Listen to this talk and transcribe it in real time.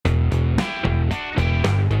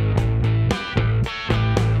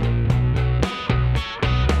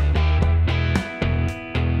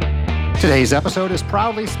Today's episode is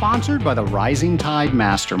proudly sponsored by the Rising Tide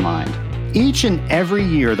Mastermind. Each and every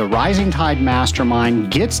year, the Rising Tide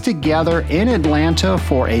Mastermind gets together in Atlanta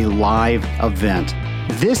for a live event.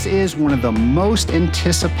 This is one of the most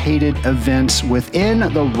anticipated events within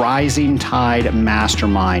the Rising Tide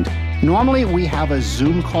Mastermind. Normally, we have a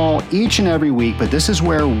Zoom call each and every week, but this is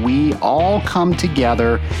where we all come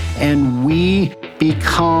together and we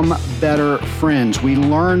become better friends. We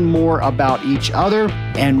learn more about each other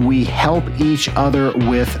and we help each other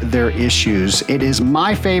with their issues. It is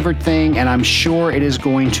my favorite thing, and I'm sure it is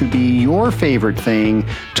going to be your favorite thing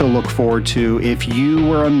to look forward to if you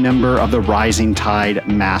were a member of the Rising Tide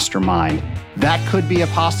Mastermind. That could be a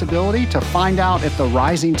possibility. To find out if the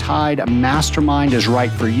Rising Tide Mastermind is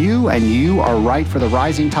right for you and you are right for the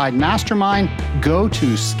Rising Tide Mastermind, go to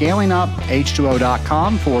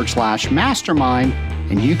scalinguph2o.com/mastermind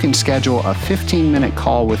and you can schedule a 15-minute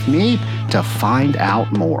call with me to find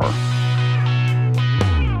out more.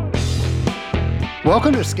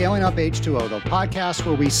 Welcome to Scaling Up H2O, the podcast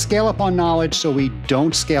where we scale up on knowledge so we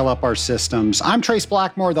don't scale up our systems. I'm Trace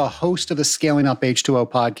Blackmore, the host of the Scaling Up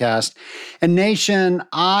H2O podcast. And Nation,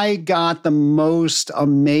 I got the most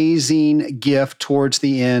amazing gift towards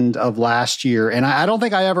the end of last year. And I don't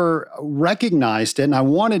think I ever recognized it. And I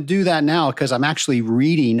want to do that now because I'm actually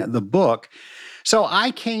reading the book. So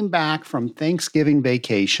I came back from Thanksgiving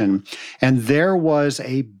vacation and there was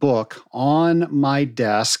a book on my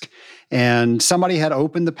desk. And somebody had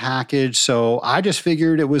opened the package, so I just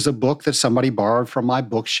figured it was a book that somebody borrowed from my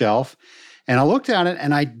bookshelf. And I looked at it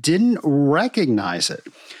and I didn't recognize it.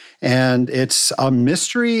 And it's A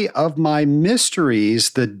Mystery of My Mysteries,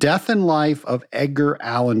 The Death and Life of Edgar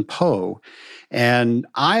Allan Poe. And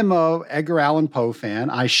I'm a Edgar Allan Poe fan.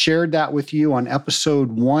 I shared that with you on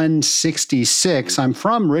episode 166. I'm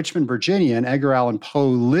from Richmond, Virginia, and Edgar Allan Poe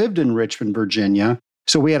lived in Richmond, Virginia.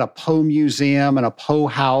 So we had a Poe museum and a Poe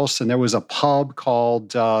house, and there was a pub called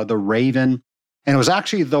The Raven. And it was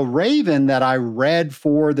actually The Raven that I read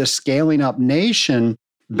for the Scaling Up Nation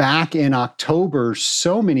back in October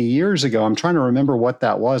so many years ago. I'm trying to remember what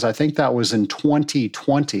that was. I think that was in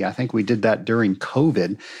 2020. I think we did that during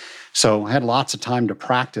COVID. So I had lots of time to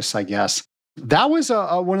practice, I guess. That was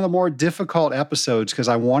one of the more difficult episodes because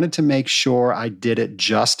I wanted to make sure I did it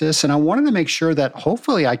justice. And I wanted to make sure that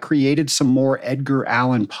hopefully I created some more Edgar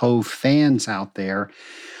Allan Poe fans out there.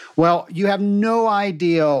 Well, you have no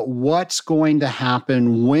idea what's going to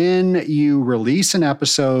happen when you release an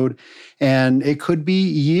episode. And it could be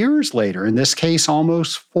years later, in this case,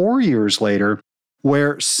 almost 4 years later,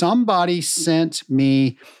 where somebody sent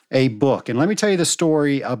me a book. And let me tell you the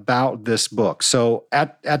story about this book. So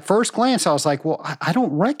at first glance, I was like, well, I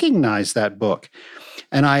don't recognize that book.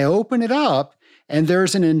 And I open it up and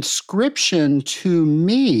there's an inscription to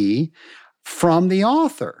me from the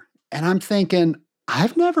author. And I'm thinking,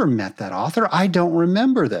 I've never met that author. I don't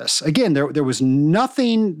remember this. Again, there was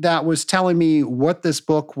nothing that was telling me what this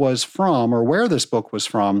book was from or where this book was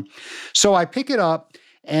from. So I pick it up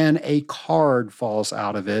and a card falls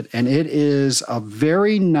out of it. And it is a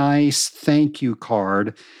very nice thank you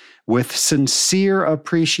card with sincere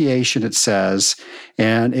appreciation, it says.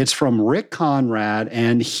 And it's from Rick Conrad.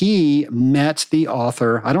 And he met the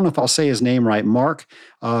author, I don't know if I'll say his name right, Mark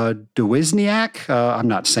Dewizniak. I'm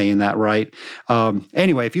not saying that right.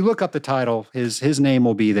 Anyway, if you look up the title, his name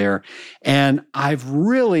will be there. And I've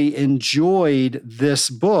really enjoyed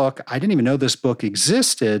this book. I didn't even know this book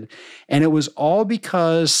existed. And it was all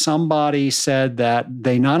because somebody said that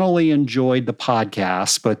they not only enjoyed the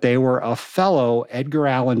podcast, but they were a fellow Edgar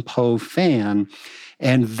Allan Poe fan.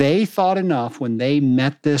 And they thought enough when they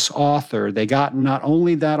met this author, they got not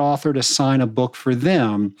only that author to sign a book for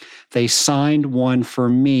them, they signed one for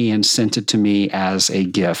me and sent it to me as a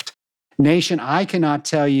gift. Nation, I cannot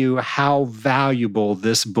tell you how valuable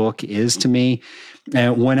this book is to me.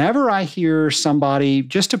 And whenever I hear somebody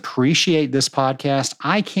just appreciate this podcast,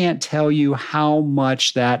 I can't tell you how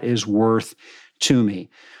much that is worth to me.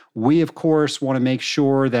 We, of course, want to make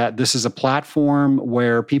sure that this is a platform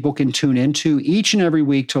where people can tune into each and every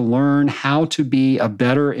week to learn how to be a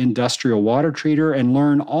better industrial water treater and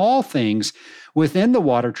learn all things within the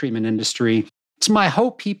water treatment industry. It's my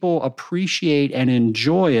hope people appreciate and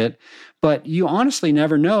enjoy it, but you honestly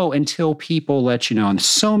never know until people let you know. And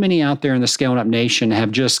so many out there in the Scaling Up Nation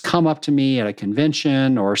have just come up to me at a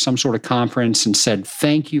convention or some sort of conference and said,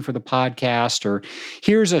 thank you for the podcast, or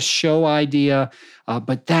here's a show idea.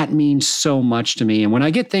 But that means so much to me. And when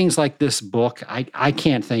I get things like this book, I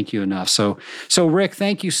can't thank you enough. So Rick,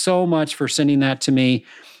 thank you so much for sending that to me.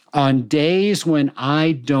 On days when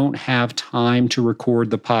I don't have time to record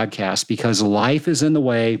the podcast because life is in the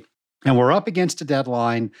way and we're up against a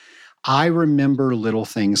deadline, I remember little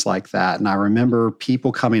things like that. And I remember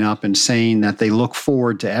people coming up and saying that they look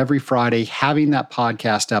forward to every Friday having that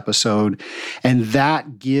podcast episode. And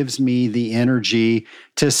that gives me the energy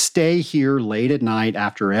to stay here late at night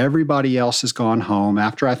after everybody else has gone home,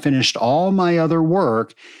 after I finished all my other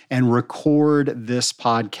work, and record this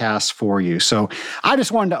podcast for you. So I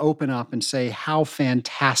just wanted to open up and say how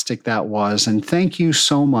fantastic that was. And thank you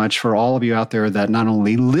so much for all of you out there that not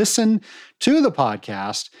only listen to the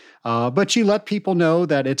podcast, but you let people know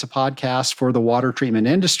that it's a podcast for the water treatment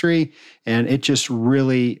industry, and it just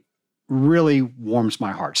really warms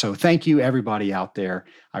my heart. So thank you, everybody out there.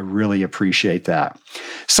 I really appreciate that.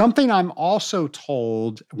 Something I'm also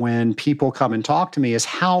told when people come and talk to me is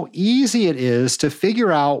how easy it is to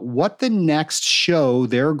figure out what the next show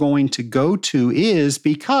they're going to go to is,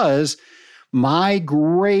 because my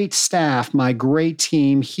great staff, my great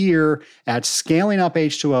team here at Scaling Up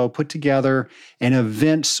H2O put together an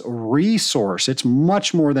events resource. It's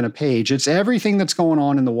much more than a page. It's everything that's going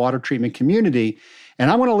on in the water treatment community.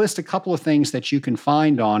 And I want to list a couple of things that you can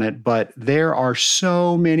find on it, but there are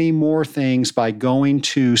so many more things by going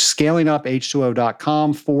to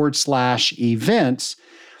scalinguph2o.com/events.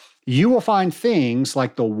 You will find things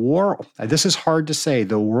like this is hard to say,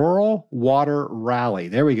 the Rural Water Rally.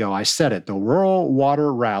 There we go. I said it. The Rural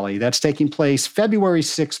Water Rally. That's taking place February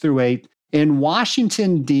 6th through 8th in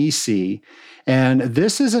Washington, D.C. And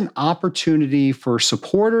this is an opportunity for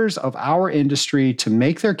supporters of our industry to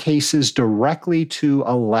make their cases directly to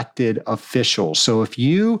elected officials. So if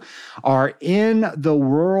you are in the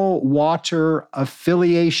rural water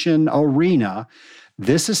affiliation arena,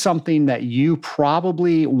 this is something that you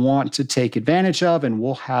probably want to take advantage of, and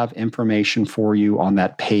we'll have information for you on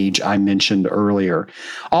that page I mentioned earlier.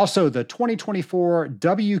 Also, the 2024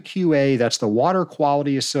 WQA, that's the Water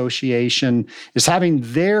Quality Association, is having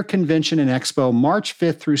their convention and expo March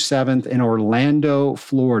 5th through 7th in Orlando,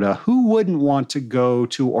 Florida. Who wouldn't want to go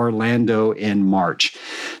to Orlando in March?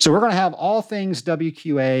 So we're going to have all things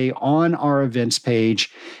WQA on our events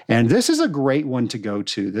page, and this is a great one to go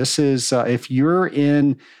to. This is, if you're in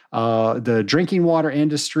the drinking water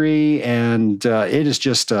industry, and it is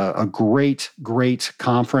just a great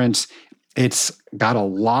conference. It's got a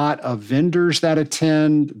lot of vendors that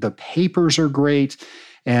attend. The papers are great,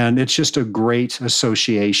 and it's just a great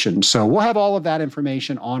association. So we'll have all of that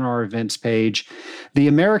information on our events page. The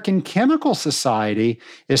American Chemical Society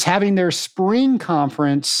is having their spring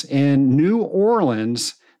conference in New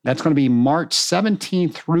Orleans. That's going to be March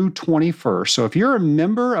 17th through 21st. So if you're a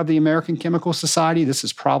member of the American Chemical Society, this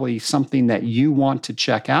is probably something that you want to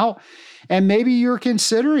check out. And maybe you're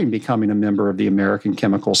considering becoming a member of the American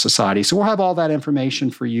Chemical Society. So we'll have all that information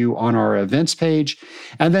for you on our events page.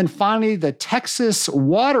 And then finally, the Texas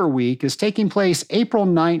Water Week is taking place April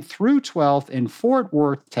 9th through 12th in Fort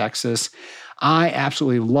Worth, Texas. I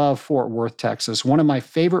absolutely love Fort Worth, Texas. One of my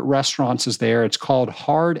favorite restaurants is there. It's called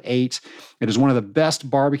Hard 8. It is one of the best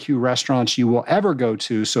barbecue restaurants you will ever go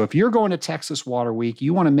to. So if you're going to Texas Water Week,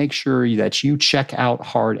 you want to make sure that you check out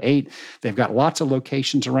Hard 8. They've got lots of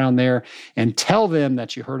locations around there, and tell them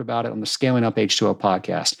that you heard about it on the Scaling Up H2O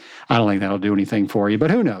podcast. I don't think that'll do anything for you, but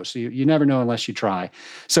who knows? You never know unless you try.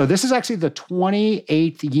 So this is actually the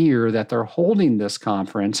 28th year that they're holding this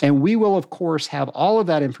conference, and we will, of course, have all of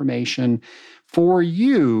that information for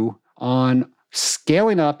you on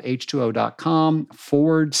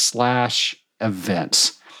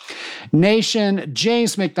scalinguph2o.com/events. Nation,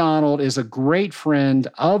 James McDonald is a great friend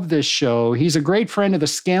of this show. He's a great friend of the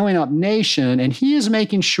Scaling Up Nation, and he is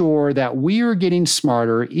making sure that we are getting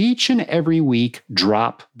smarter each and every week,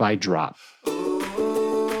 drop by drop.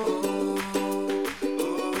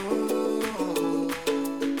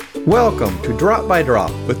 Welcome to Drop by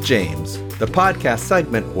Drop with James, the podcast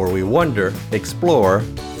segment where we wonder, explore,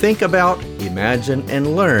 think about, imagine,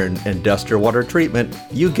 and learn industrial water treatment.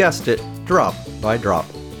 You guessed it, drop by drop.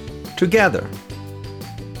 Together.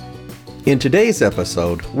 In today's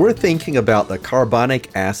episode, we're thinking about the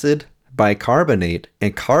carbonic acid, bicarbonate,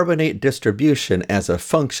 and carbonate distribution as a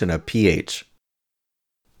function of pH.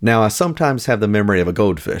 Now, I sometimes have the memory of a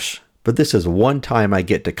goldfish, but this is one time I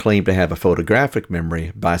get to claim to have a photographic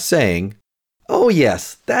memory by saying, oh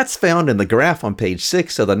yes, that's found in the graph on page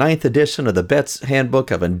 6 of the 9th edition of the Betts Handbook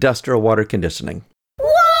of Industrial Water Conditioning.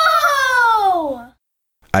 Whoa!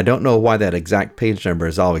 I don't know why that exact page number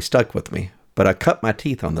has always stuck with me, but I cut my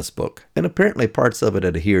teeth on this book, and apparently parts of it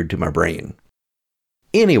adhered to my brain.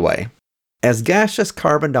 Anyway, as gaseous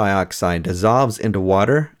carbon dioxide dissolves into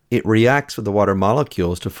water, it reacts with the water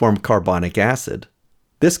molecules to form carbonic acid.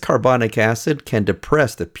 This carbonic acid can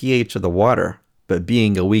depress the pH of the water, but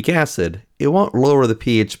being a weak acid, it won't lower the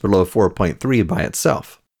pH below 4.3 by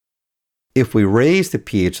itself. If we raise the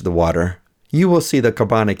pH of the water, you will see the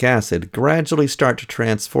carbonic acid gradually start to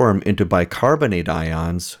transform into bicarbonate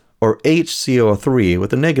ions, or HCO3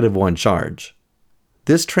 with a -1 charge.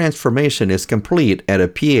 This transformation is complete at a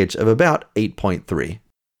pH of about 8.3.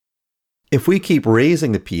 If we keep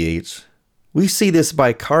raising the pH, we see this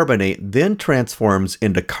bicarbonate then transforms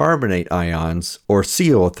into carbonate ions, or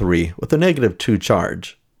CO3, with a -2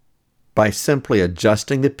 charge. By simply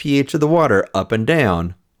adjusting the pH of the water up and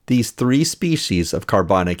down, these three species of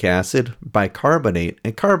carbonic acid, bicarbonate,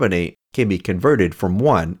 and carbonate can be converted from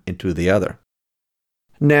one into the other.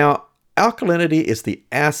 Now, alkalinity is the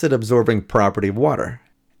acid-absorbing property of water,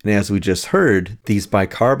 and as we just heard, these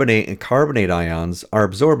bicarbonate and carbonate ions are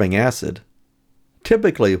absorbing acid.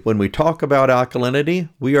 Typically, when we talk about alkalinity,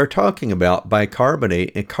 we are talking about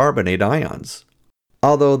bicarbonate and carbonate ions.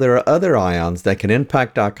 Although there are other ions that can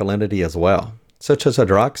impact alkalinity as well, such as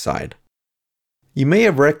hydroxide. You may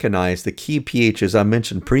have recognized the key pHs I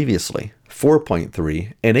mentioned previously,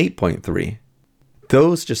 4.3 and 8.3.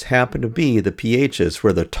 Those just happen to be the pHs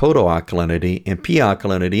where the total alkalinity and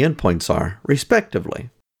p-alkalinity endpoints are, respectively.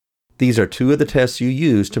 These are two of the tests you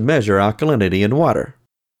use to measure alkalinity in water.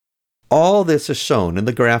 All this is shown in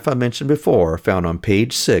the graph I mentioned before, found on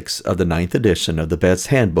page 6 of the 9th edition of the Betz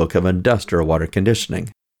Handbook of Industrial Water Conditioning.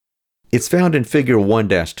 It's found in figure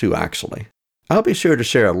 1-2 actually. I'll be sure to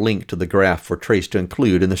share a link to the graph for Trace to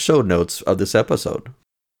include in the show notes of this episode.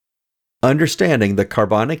 Understanding the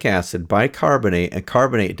carbonic acid, bicarbonate, and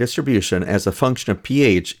carbonate distribution as a function of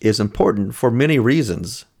pH is important for many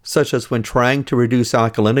reasons, such as when trying to reduce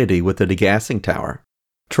alkalinity with a degassing tower,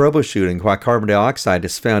 troubleshooting why carbon dioxide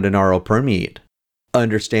is found in RO permeate,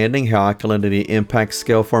 understanding how alkalinity impacts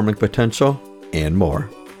scale forming potential, and more.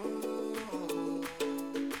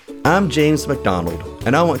 I'm James McDonald,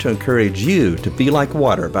 and I want to encourage you to be like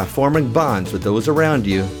water by forming bonds with those around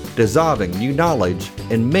you, dissolving new knowledge,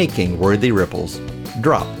 and making worthy ripples,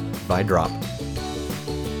 drop by drop.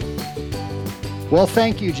 Well,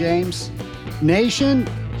 thank you, James. Nation,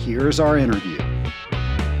 here's our interview.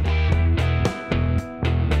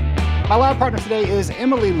 My lab partner today is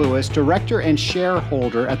Emily Lewis, director and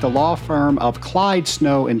shareholder at the law firm of Clyde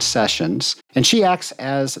Snow and Sessions, and she acts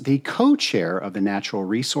as the co-chair of the Natural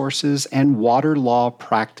Resources and Water Law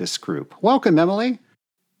Practice Group. Welcome, Emily.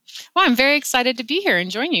 Well, I'm very excited to be here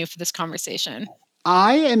and join you for this conversation.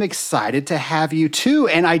 I am excited to have you too,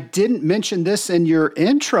 and I didn't mention this in your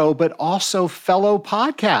intro, but also fellow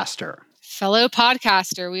podcaster. Fellow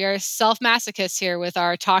podcaster, we are self-masochists here with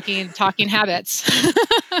our talking habits.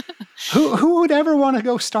 Who would ever want to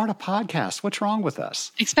go start a podcast? What's wrong with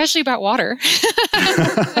us? Especially about water.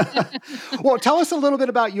 Well, tell us a little bit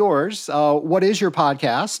about yours. What is your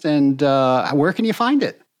podcast and where can you find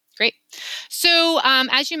it? Great. So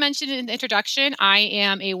as you mentioned in the introduction, I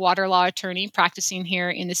am a water law attorney practicing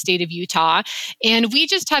here in the state of Utah. And we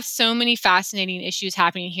just have so many fascinating issues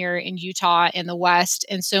happening here in Utah and the West.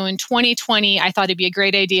 And so in 2020, I thought it'd be a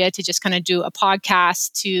great idea to just kind of do a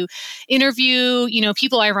podcast to interview,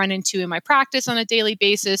 people I run into in my practice on a daily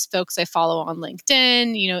basis, folks I follow on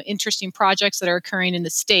LinkedIn, interesting projects that are occurring in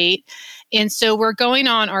the state. And so we're going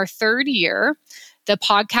on our third year. The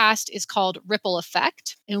podcast is called Ripple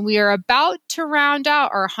Effect, and we are about to round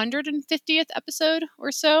out our 150th episode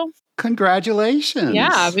or so. Congratulations.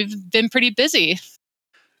 Yeah, we've been pretty busy.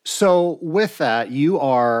 So with that, you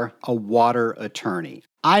are a water attorney.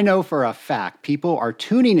 I know for a fact people are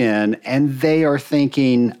tuning in and they are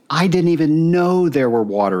thinking, I didn't even know there were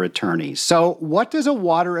water attorneys. So what does a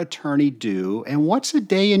water attorney do, and what's a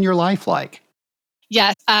day in your life like?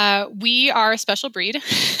 Yes, we are a special breed.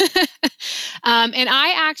 And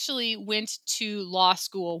I actually went to law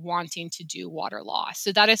school wanting to do water law.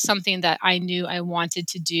 So that is something that I knew I wanted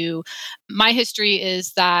to do. My history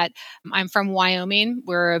is that I'm from Wyoming.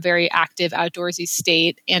 We're a very active outdoorsy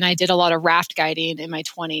state. And I did a lot of raft guiding in my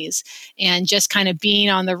 20s. And just kind of being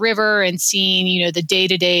on the river and seeing, the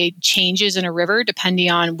day-to-day changes in a river, depending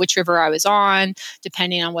on which river I was on,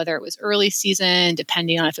 depending on whether it was early season,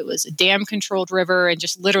 depending on if it was a dam-controlled river, and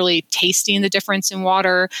just literally tasting the difference in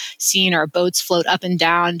water, seeing our boats float up and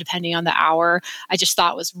down depending on the hour, I just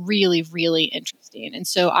thought was really, really interesting. And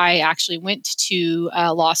so I actually went to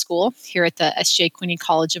law school here at the S.J. Quinney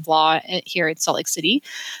College of Law here in Salt Lake City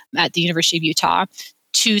at the University of Utah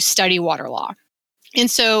to study water law.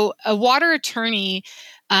 And so a water attorney,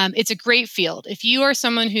 it's a great field. If you are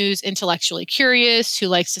someone who's intellectually curious, who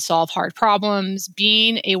likes to solve hard problems,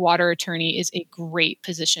 being a water attorney is a great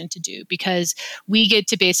position to do because we get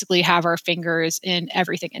to basically have our fingers in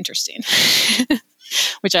everything interesting,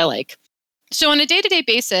 which I like. So on a day-to-day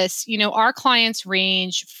basis, our clients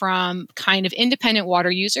range from kind of independent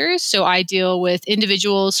water users. So I deal with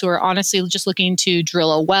individuals who are honestly just looking to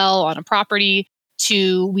drill a well on a property,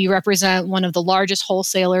 to we represent one of the largest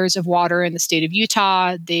wholesalers of water in the state of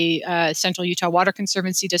Utah. The Central Utah Water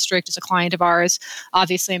Conservancy District is a client of ours.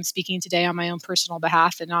 Obviously, I'm speaking today on my own personal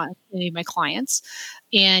behalf and not any of my clients.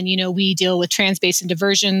 And, we deal with trans-basin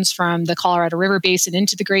diversions from the Colorado River Basin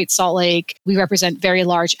into the Great Salt Lake. We represent very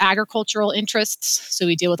large agricultural interests. So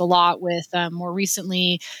we deal with a lot with more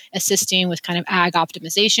recently assisting with kind of ag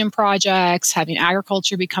optimization projects, having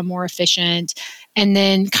agriculture become more efficient. And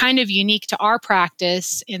then kind of unique to our practice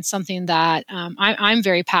and something that I'm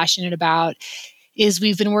very passionate about is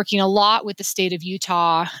we've been working a lot with the state of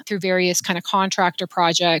Utah through various kind of contractor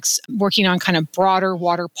projects, working on kind of broader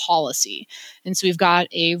water policy. And so we've got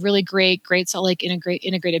a really great Salt Lake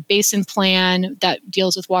integrated basin plan that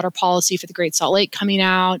deals with water policy for the Great Salt Lake coming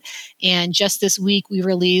out. And just this week, we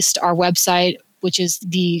released our website, which is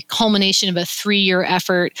the culmination of a 3-year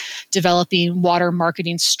effort developing water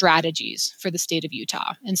marketing strategies for the state of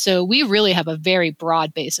Utah. And so we really have a very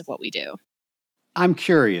broad base of what we do. I'm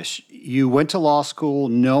curious. You went to law school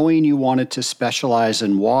knowing you wanted to specialize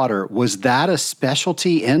in water. Was that a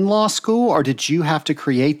specialty in law school, or did you have to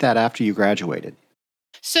create that after you graduated?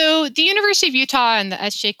 So the University of Utah and the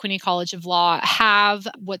S.J. Quinney College of Law have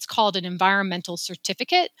what's called an environmental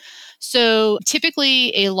certificate. So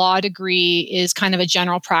typically a law degree is kind of a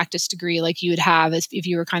general practice degree like you would have if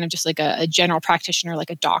you were kind of just like a general practitioner,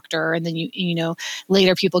 like a doctor. And then,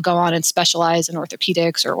 later people go on and specialize in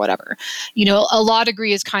orthopedics or whatever. A law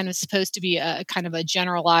degree is kind of supposed to be a kind of a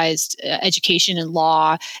generalized education in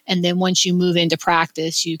law. And then once you move into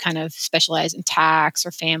practice, you kind of specialize in tax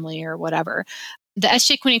or family or whatever. The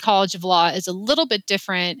S.J. Quinney College of Law is a little bit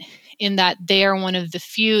different in that they are one of the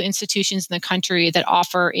few institutions in the country that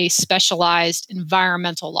offer a specialized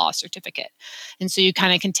environmental law certificate. And so you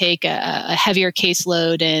kind of can take a heavier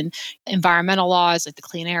caseload in environmental laws like the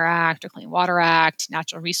Clean Air Act or Clean Water Act,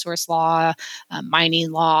 natural resource law,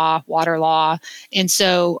 mining law, water law. And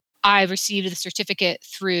so I received the certificate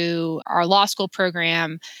through our law school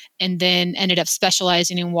program and then ended up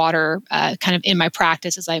specializing in water kind of in my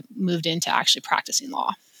practice as I moved into actually practicing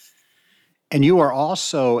law. And you are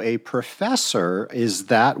also a professor. Is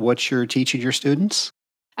that what you're teaching your students?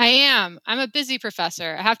 I am. I'm a busy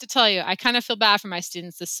professor. I have to tell you, I kind of feel bad for my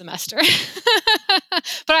students this semester.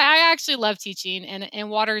 But I actually love teaching,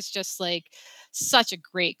 and water is just like such a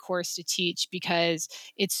great course to teach because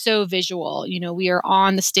it's so visual. We are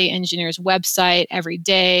on the state engineer's website every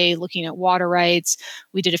day looking at water rights.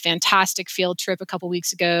 We did a fantastic field trip a couple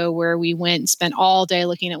weeks ago where we went and spent all day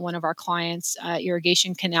looking at one of our clients'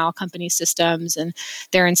 irrigation canal company systems, and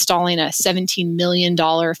they're installing a $17 million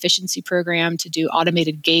efficiency program to do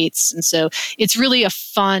automated gates. And so it's really a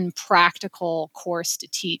fun, practical course to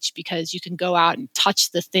teach because you can go out and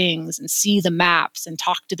touch the things and see the maps and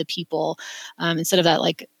talk to the people. Instead of that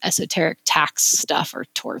like esoteric tax stuff or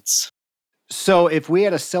torts. So if we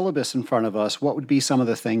had a syllabus in front of us, what would be some of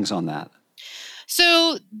the things on that?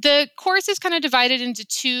 So the course is kind of divided into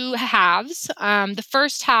 2 halves. The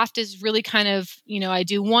first half is really kind of, I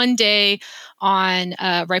do 1 day on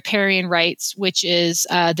riparian rights, which is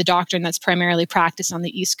the doctrine that's primarily practiced on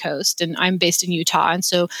the East Coast. And I'm based in Utah. And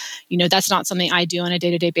so, that's not something I do on a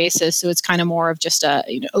day-to-day basis. So it's kind of more of just a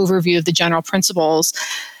overview of the general principles.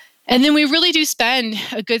 And then we really do spend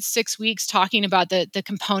a good 6 weeks talking about the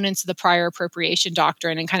components of the prior appropriation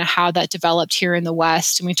doctrine and kind of how that developed here in the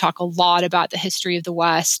West. And we talk a lot about the history of the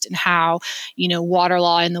West and how, water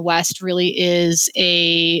law in the West really is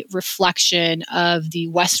a reflection of the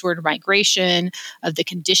westward migration, of the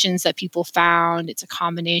conditions that people found. It's a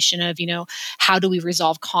combination of, how do we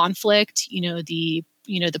resolve conflict,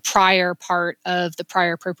 the prior part of the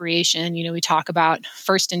prior appropriation, we talk about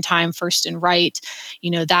first in time, first in right.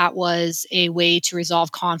 That was a way to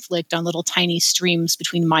resolve conflict on little tiny streams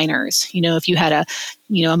between miners. If you had a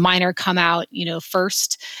miner come out,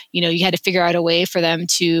 first, you had to figure out a way for them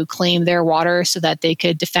to claim their water so that they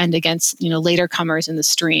could defend against, later comers in the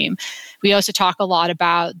stream. We also talk a lot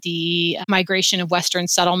about the migration of Western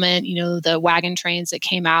settlement, the wagon trains that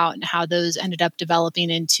came out and how those ended up developing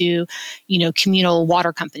into, communal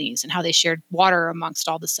water companies and how they shared water amongst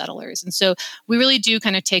all the settlers. And so we really do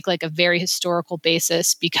kind of take like a very historical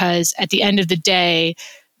basis because at the end of the day,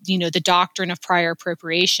 the doctrine of prior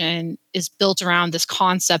appropriation is built around this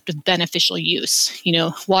concept of beneficial use.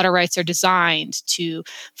 Water rights are designed to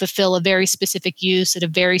fulfill a very specific use at a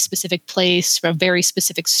very specific place for a very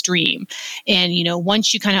specific stream. And,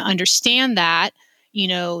 once you kind of understand that,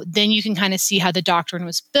 then you can kind of see how the doctrine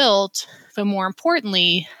was built but more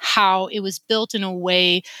importantly, how it was built in a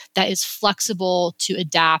way that is flexible to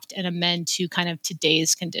adapt and amend to kind of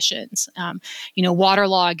today's conditions. Water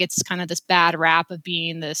law gets kind of this bad rap of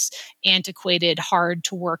being this antiquated, hard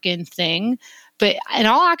to work in thing. But in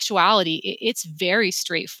all actuality, it's very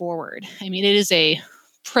straightforward. I mean, it is a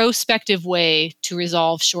prospective way to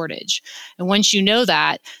resolve shortage. And once you know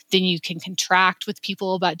that, then you can contract with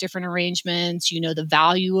people about different arrangements. You know the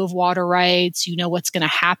value of water rights. You know what's going to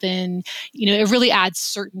happen. It really adds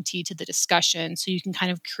certainty to the discussion. So you can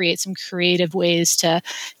kind of create some creative ways to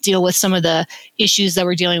deal with some of the issues that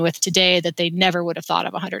we're dealing with today that they never would have thought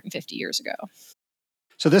of 150 years ago.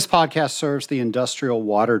 So this podcast serves the industrial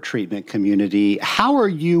water treatment community. How are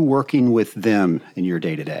you working with them in your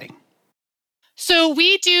day-to-day? So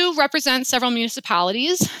we do represent several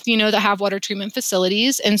municipalities, that have water treatment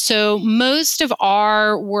facilities. And so most of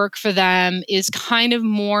our work for them is kind of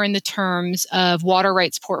more in the terms of water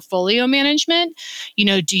rights portfolio management.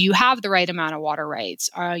 Do you have the right amount of water rights?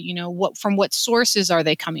 From what sources are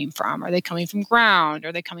they coming from? Are they coming from ground?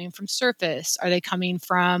 Are they coming from surface? Are they coming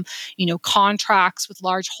from, contracts with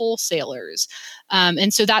large wholesalers?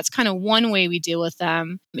 And so that's kind of one way we deal with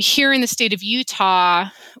them. Here in the state of Utah,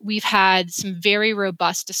 we've had some very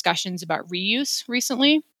robust discussions about reuse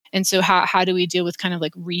recently. And so how do we deal with kind of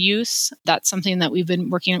like reuse? That's something that we've been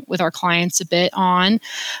working with our clients a bit on.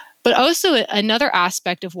 But also another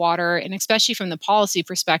aspect of water, and especially from the policy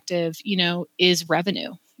perspective, is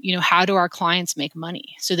revenue. How do our clients make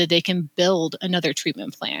money so that they can build another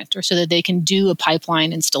treatment plant or so that they can do a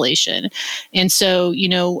pipeline installation? And so,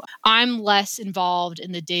 I'm less involved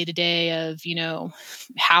in the day-to-day of,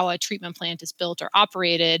 how a treatment plant is built or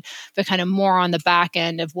operated, but kind of more on the back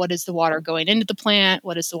end of what is the water going into the plant,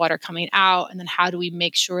 what is the water coming out, and then how do we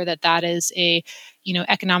make sure that that is a,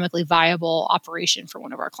 economically viable operation for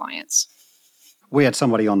one of our clients. We had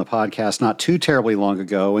somebody on the podcast not too terribly long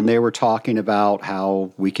ago, and they were talking about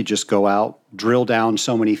how we could just go out, drill down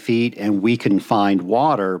so many feet, and we can find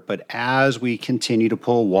water. But as we continue to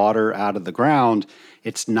pull water out of the ground,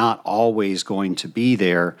 it's not always going to be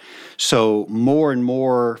there. So more and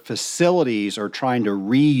more facilities are trying to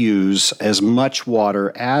reuse as much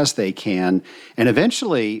water as they can. And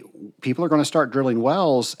eventually, people are going to start drilling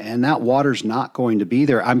wells, and that water's not going to be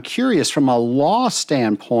there. I'm curious, from a law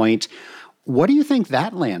standpoint, what do you think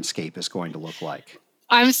that landscape is going to look like?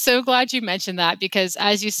 I'm so glad you mentioned that because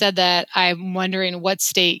as you said that, I'm wondering what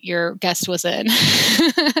state your guest was in.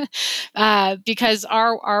 Because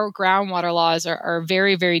our groundwater laws are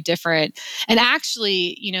very, very different. And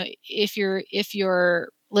actually, if your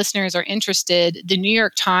listeners are interested, the New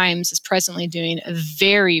York Times is presently doing a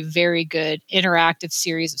very, very good interactive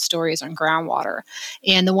series of stories on groundwater.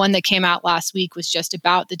 And the one that came out last week was just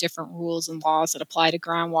about the different rules and laws that apply to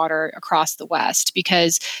groundwater across the West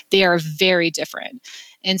because they are very different.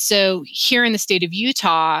 And so here in the state of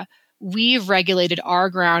Utah, we've regulated our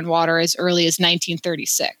groundwater as early as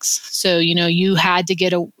 1936. So, you had to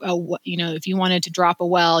get if you wanted to drop a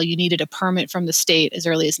well, you needed a permit from the state as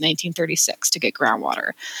early as 1936 to get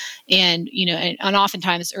groundwater. And, and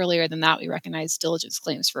oftentimes earlier than that, we recognize diligence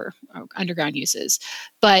claims for underground uses.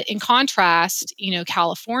 But in contrast,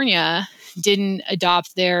 California didn't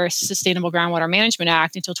adopt their Sustainable Groundwater Management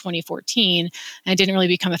Act until 2014, and it didn't really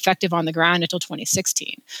become effective on the ground until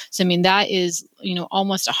 2016. So, that is,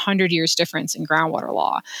 almost 100 years difference in groundwater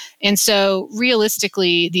law. And so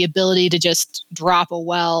realistically, the ability to just drop a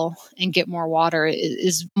well and get more water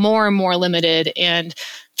is more and more limited. And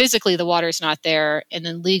physically, the water is not there. And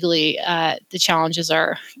then legally, the challenges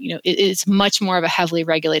are, it's much more of a heavily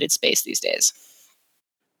regulated space these days.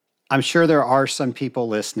 I'm sure there are some people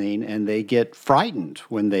listening and they get frightened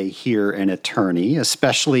when they hear an attorney,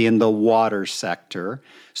 especially in the water sector.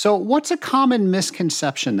 So what's a common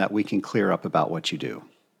misconception that we can clear up about what you do?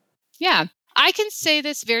 Yeah, I can say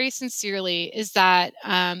this very sincerely is that,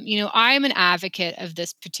 I am an advocate of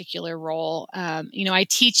this particular role. I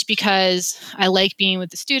teach because I like being with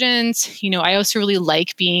the students. I also really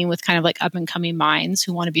like being with kind of like up and coming minds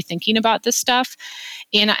who want to be thinking about this stuff.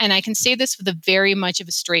 And I can say this with a very much of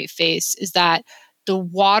a straight face is that the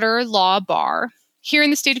water law bar here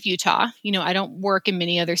in the state of Utah, I don't work in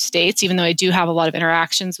many other states, even though I do have a lot of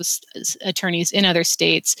interactions with attorneys in other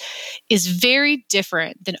states, is very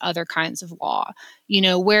different than other kinds of law.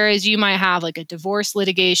 Whereas you might have like a divorce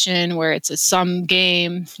litigation where it's a sum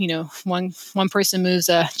game, one person moves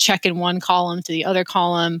a check in one column to the other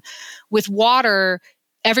column. With water,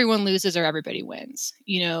 everyone loses or everybody wins.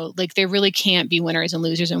 Like there really can't be winners and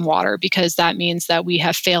losers in water, because that means that we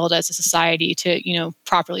have failed as a society to,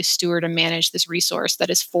 properly steward and manage this resource that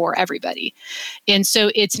is for everybody. And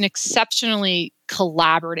so it's an exceptionally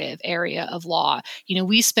collaborative area of law.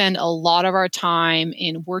 We spend a lot of our time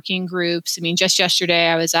in working groups. I mean, just yesterday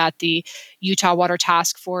I was at the Utah Water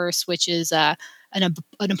Task Force, which is an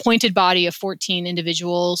appointed body of 14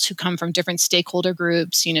 individuals who come from different stakeholder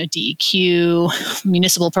groups, DEQ,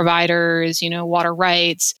 municipal providers, water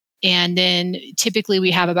rights. And then typically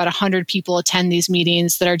we have about 100 people attend these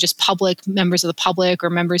meetings that are just members of the public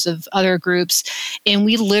or members of other groups. And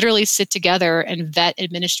we literally sit together and vet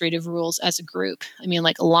administrative rules as a group. I mean,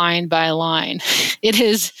 like line by line. It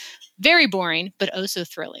is very boring, but also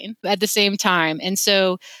thrilling at the same time. And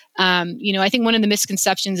so, I think one of the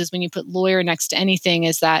misconceptions is when you put lawyer next to anything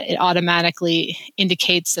is that it automatically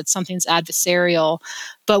indicates that something's adversarial.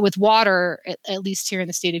 But with water, at least here in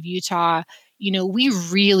the state of Utah, we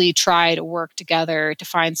really try to work together to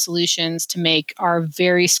find solutions to make our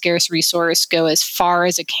very scarce resource go as far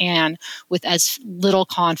as it can with as little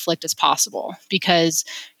conflict as possible. Because,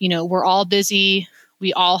 we're all busy.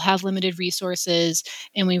 We all have limited resources,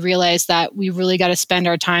 and we realize that we really got to spend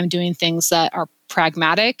our time doing things that are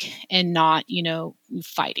pragmatic and not,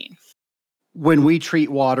 fighting. When we treat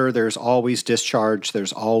water, there's always discharge,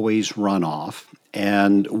 there's always runoff.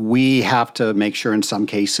 And we have to make sure in some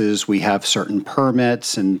cases we have certain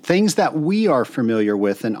permits and things that we are familiar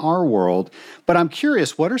with in our world. But I'm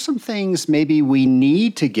curious, what are some things maybe we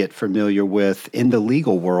need to get familiar with in the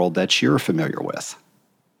legal world that you're familiar with?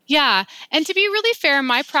 Yeah. And to be really fair,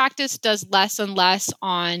 my practice does less and less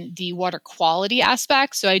on the water quality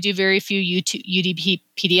aspect. So I do very few UDP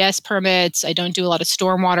PDS permits. I don't do a lot of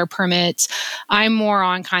stormwater permits. I'm more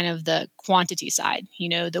on kind of the quantity side,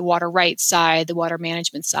 the water rights side, the water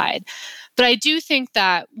management side. But I do think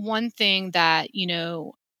that one thing that,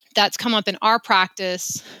 that's come up in our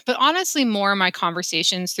practice, but honestly more in my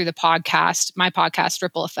conversations through my podcast,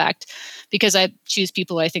 Ripple Effect, because I choose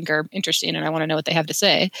people who I think are interesting and I want to know what they have to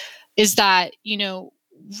say, is that,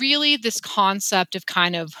 really this concept of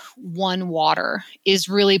kind of one water is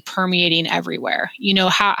really permeating everywhere.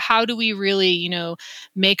 How do we really,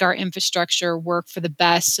 make our infrastructure work for the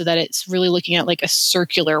best so that it's really looking at like a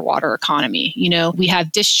circular water economy? We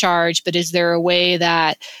have discharge, but is there a way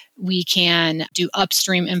that we can do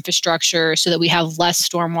upstream infrastructure so that we have less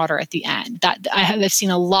stormwater at the end? That I've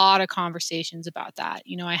seen a lot of conversations about that.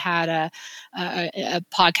 I had a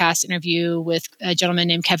podcast interview with a gentleman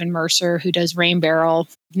named Kevin Mercer who does Rain Barrel.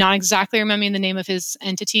 Not exactly remembering the name of his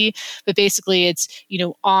entity, but basically it's,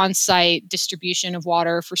 on-site distribution of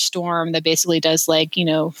water for storm that basically does like,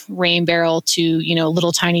 Rain Barrel to,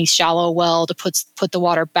 little tiny shallow well to put the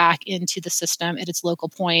water back into the system at its local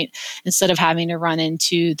point instead of having to run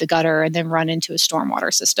into the gutter and then run into a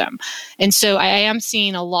stormwater system. And so I am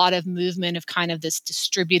seeing a lot of movement of kind of this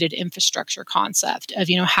distributed infrastructure concept of,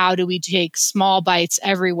 how do we take small bites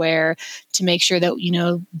everywhere to make sure that,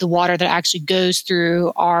 the water that actually goes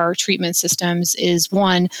through our treatment systems is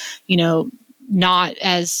one, not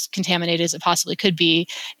as contaminated as it possibly could be,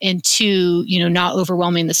 and two, not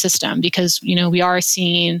overwhelming the system, because, we are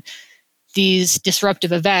seeing these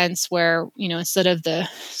disruptive events where, instead of the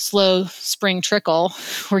slow spring trickle,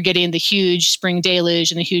 we're getting the huge spring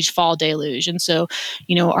deluge and the huge fall deluge. And so,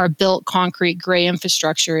 our built concrete gray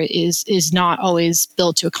infrastructure is not always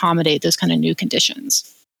built to accommodate those kind of new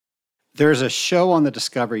conditions. There's a show on the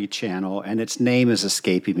Discovery Channel, and its name is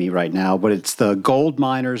escaping me right now, but it's the gold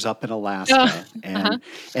miners up in Alaska, and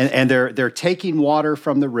they're taking water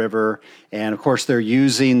from the river, and of course they're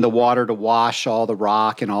using the water to wash all the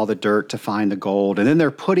rock and all the dirt to find the gold, and then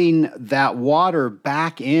they're putting that water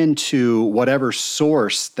back into whatever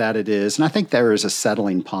source that it is, and I think there is a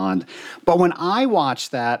settling pond. But when I watch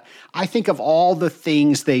that, I think of all the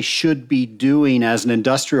things they should be doing as an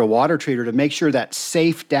industrial water treater to make sure that's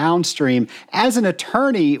safe downstream. As an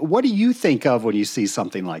attorney, what do you think of when you see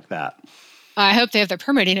something like that? I hope they have their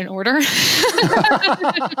permitting in order.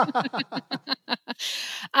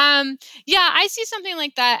 Yeah, I see something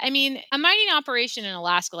like that. I mean, a mining operation in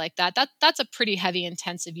Alaska like that's a pretty heavy,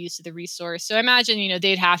 intensive use of the resource. So I imagine,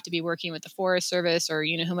 they'd have to be working with the Forest Service or,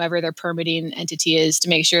 whomever their permitting entity is to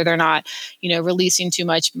make sure they're not, releasing too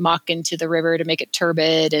much muck into the river to make it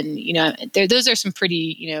turbid. And, those are some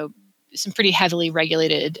pretty heavily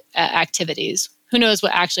regulated activities. Who knows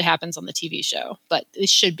what actually happens on the TV show, but it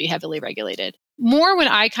should be heavily regulated. More when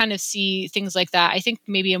I kind of see things like that, I think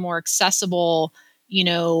maybe a more accessible,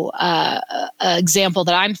 example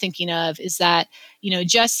that I'm thinking of is that,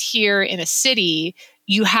 just here in a city,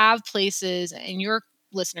 you have places and you're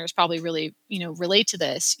listeners probably really, relate to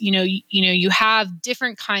this. You have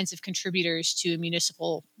different kinds of contributors to a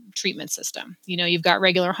municipal treatment system. You've got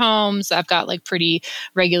regular homes that have got like pretty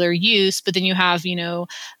regular use, but then you have,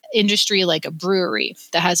 industry like a brewery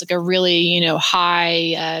that has like a really,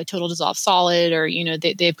 high total dissolved solid, or,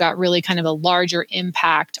 they've got really kind of a larger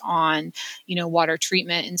impact on, water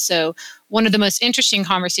treatment. And so one of the most interesting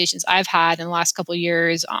conversations I've had in the last couple of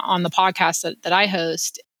years on the podcast that I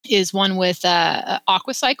host is one with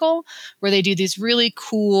Aquacycle, where they do these really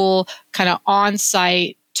cool kind of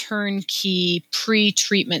on-site turnkey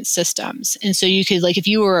pre-treatment systems. And so you could, like, if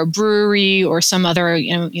you were a brewery or some other,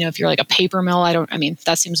 if you're like a paper mill,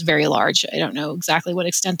 that seems very large. I don't know exactly what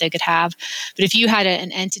extent they could have. But if you had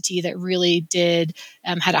an entity that really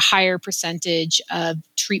had a higher percentage of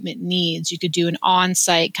treatment needs, you could do an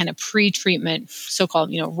on-site kind of pre-treatment,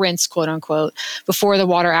 so-called, rinse, quote unquote, before the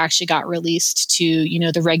water actually got released to,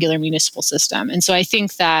 the regular municipal system. And so I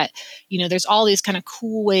think that, there's all these kind of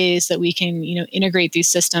cool ways that we can, integrate these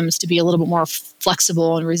systems to be a little bit more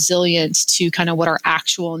flexible and resilient to kind of what our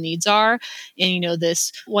actual needs are. And,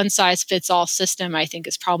 this one size fits all system, I think,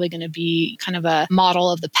 is probably going to be kind of a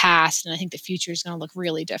model of the past. And I think the future is going to look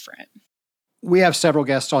really different. We have several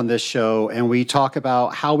guests on this show, and we talk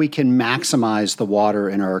about how we can maximize the water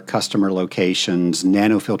in our customer locations: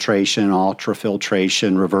 nanofiltration,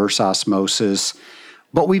 ultrafiltration, reverse osmosis.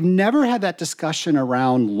 But we've never had that discussion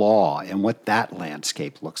around law and what that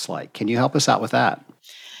landscape looks like. Can you help us out with that?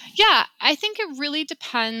 Yeah, I think it really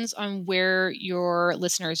depends on where your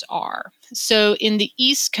listeners are. So in the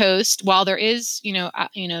East Coast, while there is,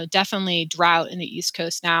 definitely drought in the East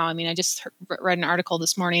Coast now. I mean, I just read an article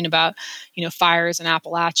this morning about, fires in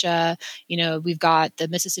Appalachia. We've got the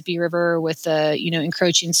Mississippi River with the,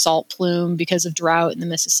 encroaching salt plume because of drought in the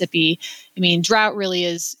Mississippi. I mean, drought really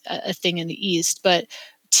is a thing in the East, but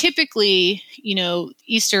typically,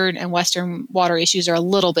 Eastern and Western water issues are a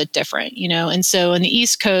little bit different, and so in the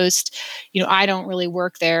East Coast, I don't really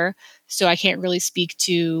work there, so I can't really speak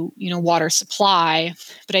to, water supply.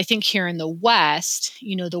 But I think here in the West,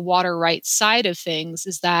 the water rights side of things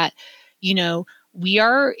is that, we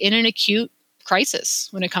are in an acute crisis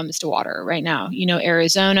when it comes to water right now.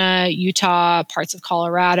 Arizona, Utah, parts of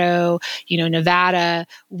Colorado, Nevada,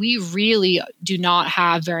 we really do not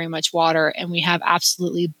have very much water, and we have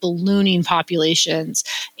absolutely ballooning populations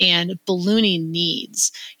and ballooning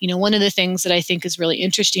needs. One of the things that I think is really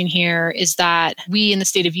interesting here is that we in the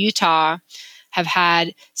state of Utah have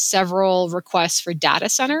had several requests for data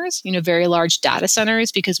centers, very large data centers,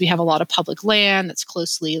 because we have a lot of public land that's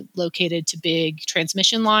closely located to big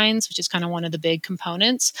transmission lines, which is kind of one of the big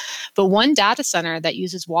components. But one data center that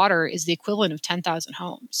uses water is the equivalent of 10,000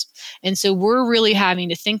 homes. And so we're really having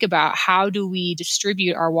to think about how do we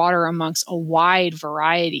distribute our water amongst a wide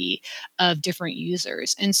variety of different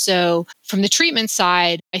users. And so from the treatment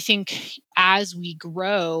side, I think as we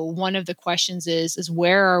grow, one of the questions is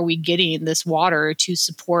where are we getting this water to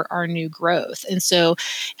support our new growth? And so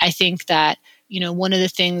I think that, one of the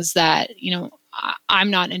things that, I'm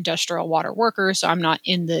not an industrial water worker, so I'm not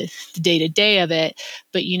in the day-to-day of it,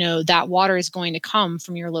 but that water is going to come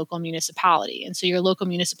from your local municipality. And so your local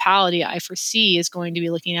municipality, I foresee, is going to be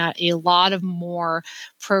looking at a lot of more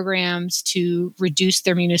programs to reduce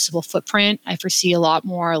their municipal footprint. I foresee a lot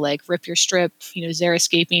more like Rip Your Strip,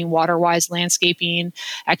 xeriscaping, water-wise landscaping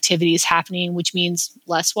activities happening, which means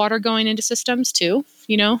less water going into systems too.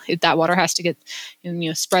 If that water has to get,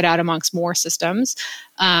 spread out amongst more systems.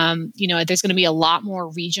 There's going to be a lot more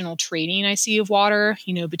regional trading, I see, of water,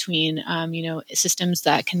 between, systems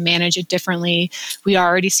that can manage it differently. We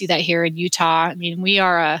already see that here in Utah. I mean,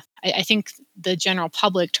 I think the general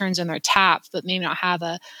public turns on their tap, but may not have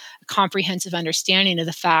a comprehensive understanding of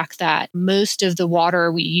the fact that most of the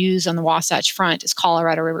water we use on the Wasatch Front is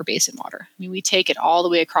Colorado River Basin water. I mean, we take it all the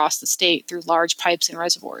way across the state through large pipes and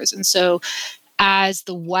reservoirs. And so as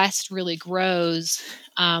the West really grows,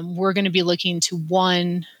 we're going to be looking to,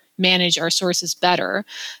 one, manage our sources better,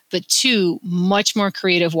 but two, much more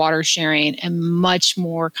creative water sharing and much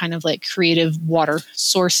more kind of like creative water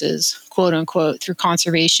sources, quote unquote, through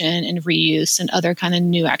conservation and reuse and other kind of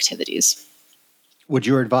new activities. Would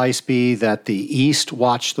your advice be that the East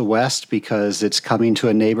watch the West because it's coming to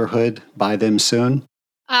a neighborhood by them soon?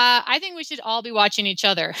 I think we should all be watching each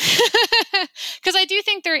other because I do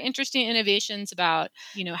think there are interesting innovations about,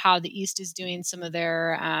 how the East is doing some of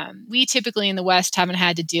their, we typically in the West haven't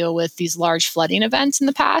had to deal with these large flooding events in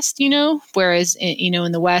the past, whereas,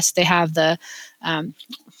 in the West, they have the,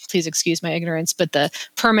 please excuse my ignorance, but the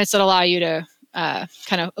permits that allow you to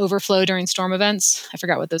kind of overflow during storm events. I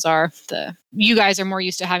forgot what those are. You guys are more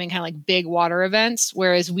used to having kind of like big water events,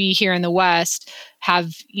 whereas we here in the West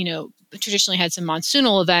have, traditionally had some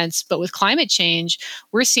monsoonal events, but with climate change,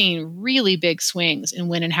 we're seeing really big swings in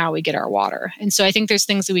when and how we get our water. And so I think there's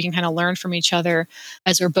things that we can kind of learn from each other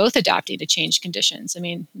as we're both adapting to changed conditions. I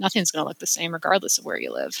mean, nothing's going to look the same regardless of where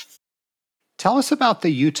you live. Tell us about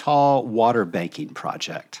the Utah Water Banking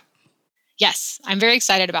Project. Yes, I'm very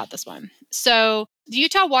excited about this one. So the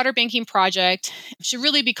Utah Water Banking Project should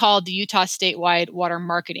really be called the Utah Statewide Water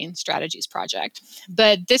Marketing Strategies Project.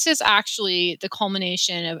 But this is actually the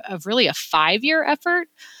culmination of really a 5-year effort.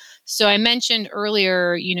 So I mentioned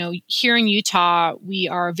earlier, here in Utah, we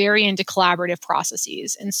are very into collaborative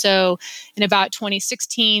processes. And so in about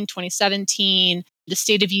 2016, 2017, the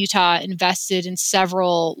state of Utah invested in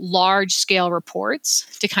several large-scale reports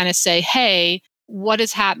to kind of say, hey, what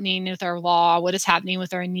is happening with our law? What is happening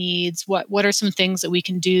with our needs? What are some things that we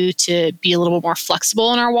can do to be a little bit more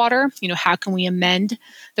flexible in our water? How can we amend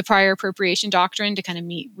the prior appropriation doctrine to kind of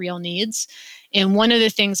meet real needs? And one of the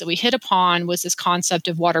things that we hit upon was this concept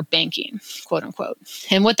of water banking, quote unquote.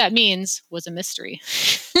 And what that means was a mystery.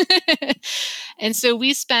 And so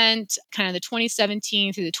we spent kind of the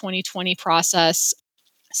 2017 through the 2020 process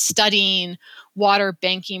studying water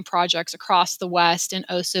banking projects across the West and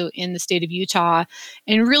also in the state of Utah.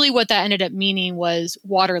 And really what that ended up meaning was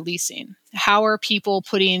water leasing. How are people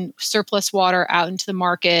putting surplus water out into the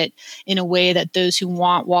market in a way that those who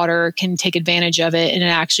want water can take advantage of it, and it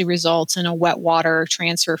actually results in a wet water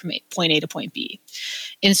transfer from point A to point B.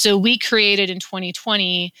 And so we created in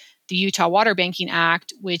 2020 the Utah Water Banking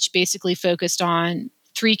Act, which basically focused on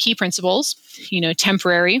 3 key principles,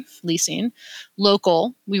 temporary leasing,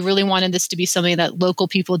 local. We really wanted this to be something that local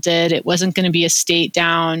people did. It wasn't going to be a state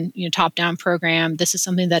down, top down program. This is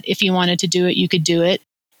something that if you wanted to do it, you could do it.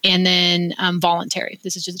 And then voluntary.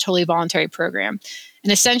 This is just a totally voluntary program.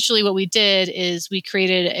 And essentially what we did is we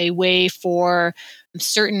created a way for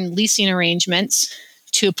certain leasing arrangements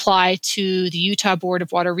to apply to the Utah Board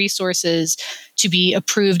of Water Resources to be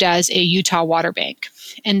approved as a Utah water bank.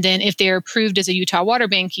 And then if they're approved as a Utah water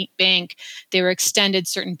bank, they were extended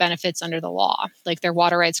certain benefits under the law, like their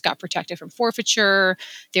water rights got protected from forfeiture.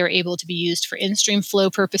 They were able to be used for in-stream flow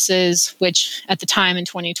purposes, which at the time in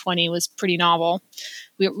 2020 was pretty novel.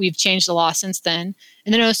 We've changed the law since then.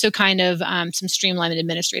 And then also kind of some streamlined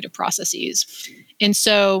administrative processes. And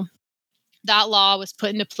so that law was put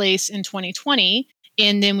into place in 2020.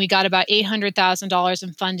 And then we got about $800,000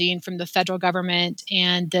 in funding from the federal government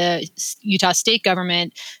and the Utah state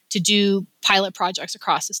government to do pilot projects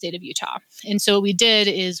across the state of Utah. And so what we did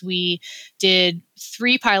is we did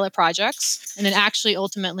 3 pilot projects and then actually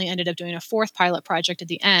ultimately ended up doing a 4th pilot project at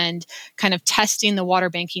the end, kind of testing the Water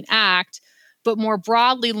Banking Act, but more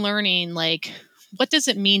broadly learning what does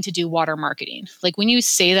it mean to do water marketing? Like when you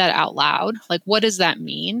say that out loud, what does that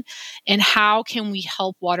mean? And how can we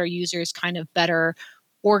help water users kind of better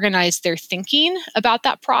organize their thinking about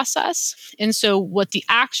that process? And so what the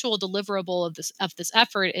actual deliverable of this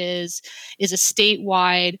effort is a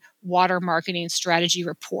statewide water marketing strategy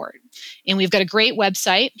report. And we've got a great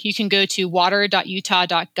website. You can go to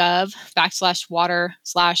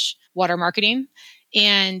water.utah.gov/water marketing.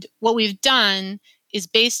 And what we've done is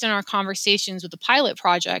based on our conversations with the pilot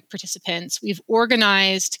project participants, we've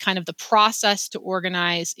organized kind of the process to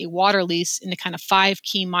organize a water lease into kind of 5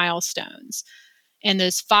 key milestones. And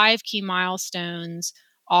those 5 key milestones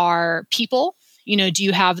are people. Do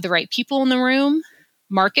you have the right people in the room?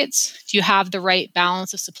 Markets. Do you have the right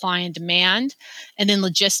balance of supply and demand? And then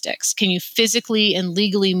logistics. Can you physically and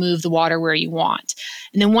legally move the water where you want?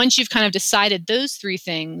 And then once you've kind of decided those 3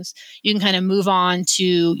 things, you can kind of move on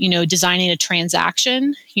to, designing a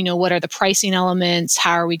transaction. What are the pricing elements?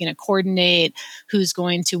 How are we going to coordinate? Who's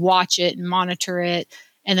going to watch it and monitor it?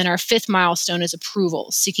 And then our 5th milestone is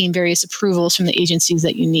approvals, seeking various approvals from the agencies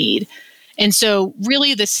that you need. And so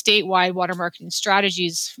really the statewide water marketing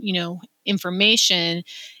strategies, information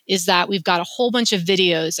is that we've got a whole bunch of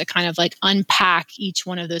videos that kind of unpack each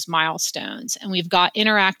one of those milestones. And we've got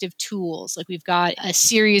interactive tools. We've got a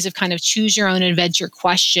series of kind of choose your own adventure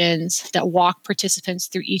questions that walk participants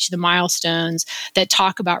through each of the milestones that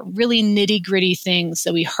talk about really nitty gritty things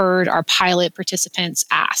that we heard our pilot participants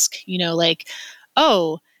ask,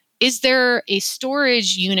 is there a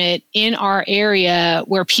storage unit in our area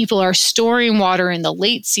where people are storing water in the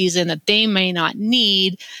late season that they may not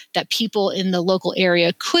need, that people in the local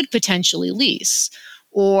area could potentially lease?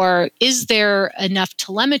 Or is there enough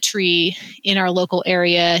telemetry in our local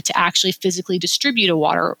area to actually physically distribute a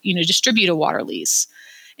water lease?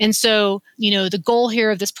 And so, the goal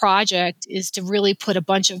here of this project is to really put a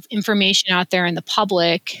bunch of information out there in the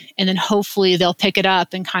public, and then hopefully they'll pick it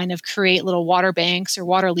up and kind of create little water banks or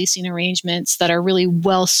water leasing arrangements that are really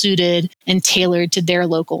well suited and tailored to their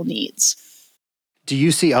local needs. Do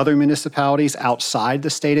you see other municipalities outside the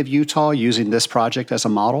state of Utah using this project as a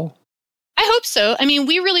model? I hope so. I mean,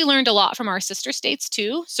 we really learned a lot from our sister states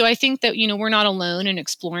too. So I think that, we're not alone in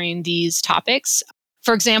exploring these topics.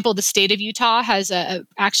 For example, the state of Utah has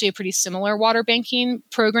actually a pretty similar water banking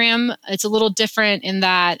program. It's a little different in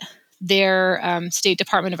that their State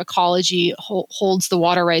Department of Ecology holds the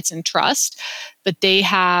water rights in trust, but they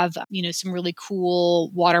have, some really cool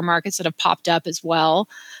water markets that have popped up as well.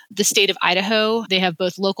 The state of Idaho, they have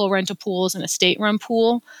both local rental pools and a state-run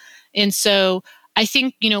pool. And so I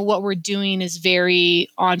think, what we're doing is very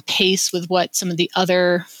on pace with what some of the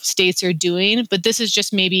other states are doing, but this is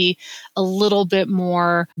just maybe a little bit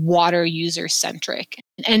more water user centric.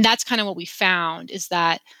 And that's kind of what we found, is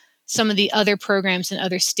that some of the other programs in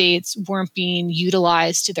other states weren't being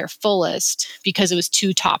utilized to their fullest because it was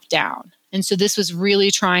too top down. And so this was really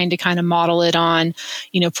trying to kind of model it on,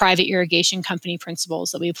 private irrigation company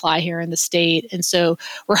principles that we apply here in the state. And so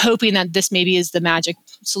we're hoping that this maybe is the magic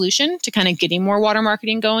solution to kind of getting more water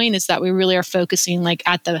marketing going, is that we really are focusing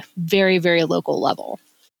at the very, very local level.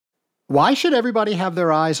 Why should everybody have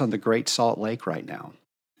their eyes on the Great Salt Lake right now?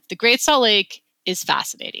 The Great Salt Lake is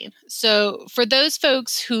fascinating. So for those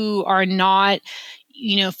folks who are not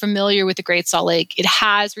familiar with the Great Salt Lake, it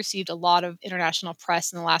has received a lot of international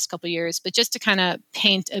press in the last couple of years. But just to kind of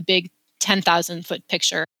paint a big 10,000 foot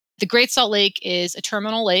picture, the Great Salt Lake is a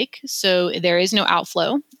terminal lake, so there is no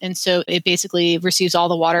outflow. And so it basically receives all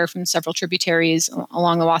the water from several tributaries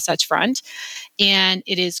along the Wasatch Front. And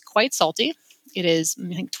it is quite salty. It is,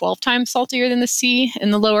 I think, 12 times saltier than the sea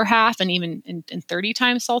in the lower half, and even 30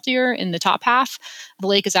 times saltier in the top half. The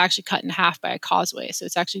lake is actually cut in half by a causeway, so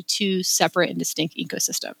it's actually two separate and distinct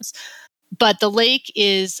ecosystems. But the lake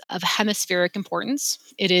is of hemispheric importance.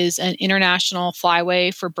 It is an international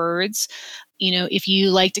flyway for birds. If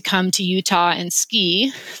you like to come to Utah and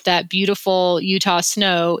ski, that beautiful Utah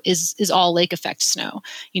snow is all lake effect snow.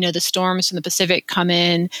 The storms from the Pacific come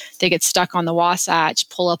in, they get stuck on the Wasatch,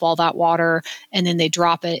 pull up all that water, and then they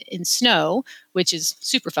drop it in snow, which is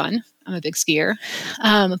super fun. I'm a big skier.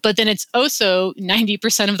 But then it's also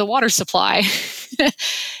 90% of the water supply.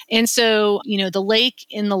 And so, the lake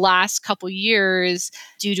in the last couple years,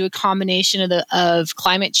 due to a combination of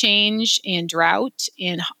climate change and drought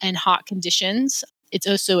and hot conditions, it's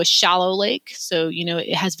also a shallow lake. So,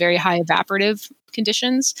 it has very high evaporative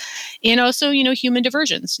conditions, and also, human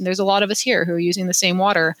diversions. And there's a lot of us here who are using the same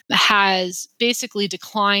water, has basically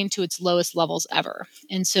declined to its lowest levels ever.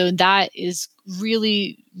 And so that is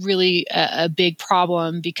really, really a big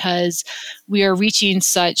problem, because we are reaching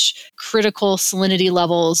such critical salinity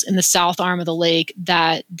levels in the south arm of the lake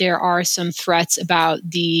that there are some threats about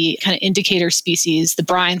the kind of indicator species, the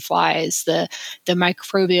brine flies, the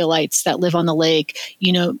microbialites that live on the lake,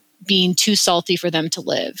 being too salty for them to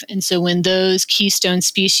live. And so when those keystone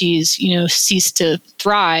species, cease to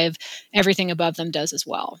thrive, everything above them does as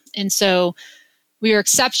well. And so we are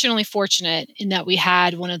exceptionally fortunate in that we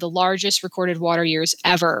had one of the largest recorded water years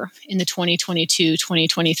ever in the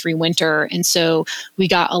 2022-2023 winter. And so we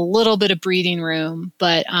got a little bit of breathing room,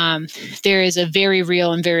 but there is a very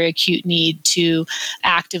real and very acute need to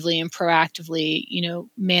actively and proactively,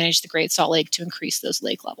 manage the Great Salt Lake to increase those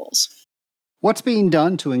lake levels. What's being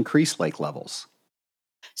done to increase lake levels?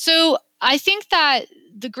 So I think that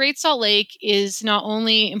the Great Salt Lake is not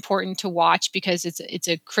only important to watch because it's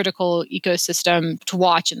a critical ecosystem to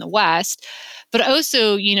watch in the West, but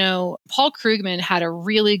also, Paul Krugman had a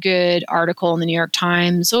really good article in the New York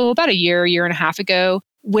Times, about a year and a half ago,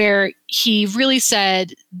 where he really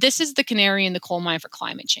said, this is the canary in the coal mine for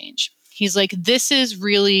climate change. He's like, this is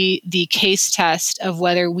really the case test of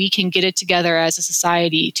whether we can get it together as a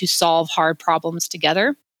society to solve hard problems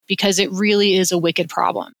together, because it really is a wicked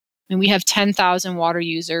problem. And we have 10,000 water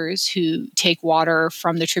users who take water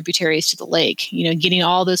from the tributaries to the lake. Getting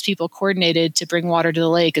all those people coordinated to bring water to the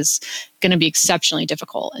lake is going to be exceptionally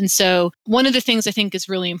difficult. And so one of the things I think is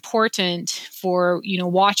really important for,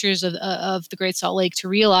 watchers of the Great Salt Lake to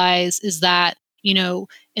realize is that,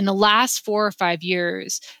 in the last 4 or 5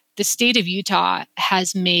 years, the state of Utah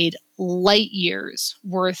has made light years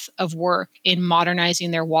worth of work in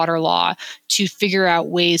modernizing their water law to figure out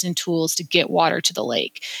ways and tools to get water to the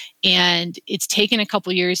lake. And it's taken a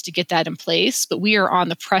couple years to get that in place, but we are on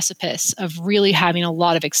the precipice of really having a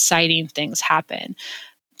lot of exciting things happen.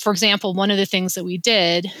 For example, one of the things that we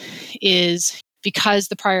did is because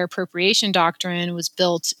the prior appropriation doctrine was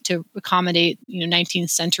built to accommodate, 19th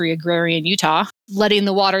century agrarian Utah, letting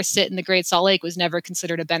the water sit in the Great Salt Lake was never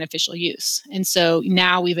considered a beneficial use. And so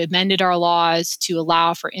now we've amended our laws to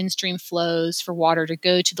allow for in-stream flows for water to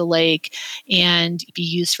go to the lake and be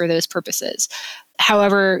used for those purposes.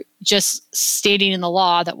 However, just stating in the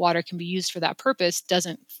law that water can be used for that purpose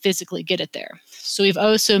doesn't physically get it there. So we've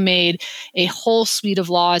also made a whole suite of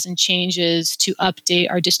laws and changes to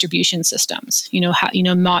update our distribution systems,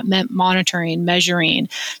 monitoring, measuring,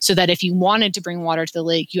 so that if you wanted to bring water to the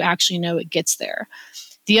lake, you actually know it gets there.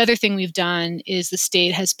 The other thing we've done is the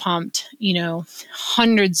state has pumped,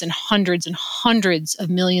 hundreds and hundreds and hundreds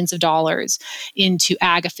of millions of dollars into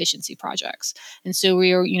ag efficiency projects. And so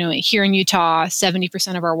we are, here in Utah,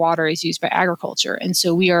 70% of our water is used by agriculture. And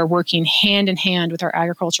so we are working hand in hand with our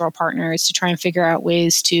agricultural partners to try and figure out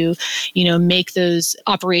ways to, make those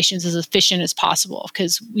operations as efficient as possible,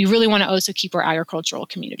 because we really want to also keep our agricultural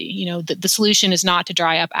community. The solution is not to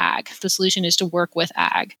dry up ag. The solution is to work with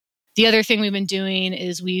ag. The other thing we've been doing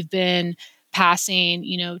is we've been passing,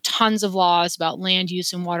 tons of laws about land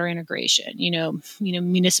use and water integration.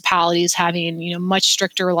 Municipalities having, much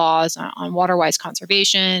stricter laws on water-wise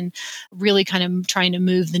conservation, really kind of trying to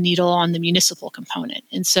move the needle on the municipal component.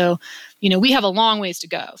 And so, we have a long ways to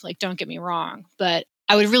go. Like, don't get me wrong, but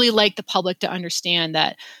I would really like the public to understand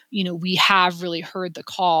that, we have really heard the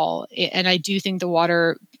call. And I do think the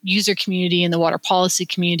water user community and the water policy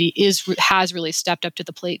community has really stepped up to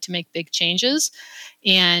the plate to make big changes.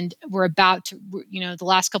 And we're about to, the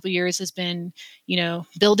last couple of years has been,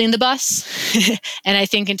 building the bus. And I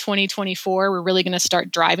think in 2024, we're really going to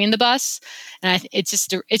start driving the bus. And it's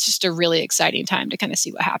just a really exciting time to kind of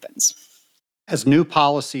see what happens. As new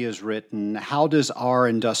policy is written, how does our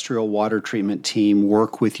industrial water treatment team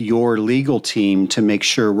work with your legal team to make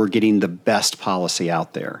sure we're getting the best policy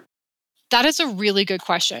out there? That is a really good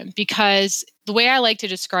question, because the way I like to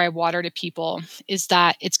describe water to people is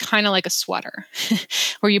that it's kind of like a sweater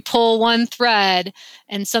where you pull one thread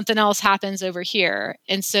and something else happens over here.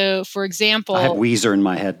 And so, for example, I have Weezer in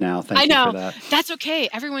my head now. Thank you for that. That's okay.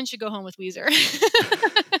 Everyone should go home with Weezer.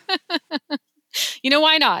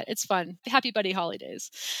 Why not? It's fun. Happy buddy holidays.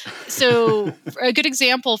 So a good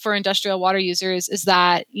example for industrial water users is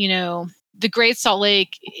that, the Great Salt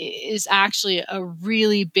Lake is actually a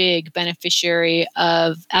really big beneficiary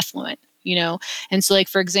of effluent, And so,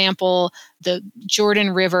 for example, the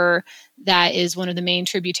Jordan River, that is one of the main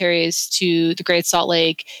tributaries to the Great Salt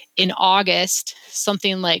Lake, in August,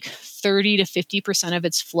 something like 30 to 50% of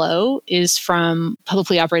its flow is from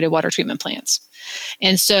publicly operated water treatment plants.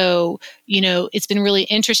 And so, it's been really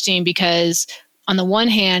interesting because on the one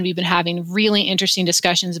hand, we've been having really interesting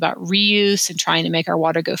discussions about reuse and trying to make our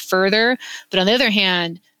water go further. But on the other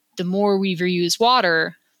hand, the more we reuse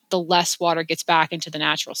water, the less water gets back into the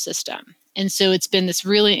natural system. And so it's been this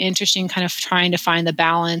really interesting kind of trying to find the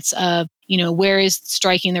balance of, where is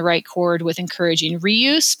striking the right chord with encouraging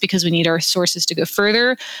reuse, because we need our sources to go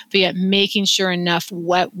further, but yet making sure enough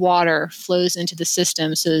wet water flows into the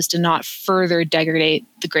system so as to not further degrade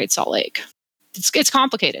the Great Salt Lake. It's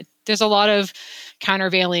complicated. There's a lot of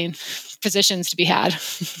countervailing positions to be had.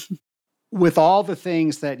 With all the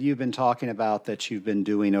things that you've been talking about that you've been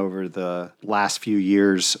doing over the last few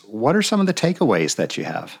years, what are some of the takeaways that you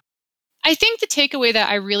have? I think the takeaway that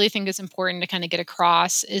I really think is important to kind of get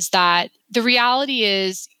across is that the reality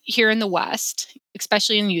is here in the West,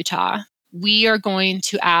 especially in Utah, we are going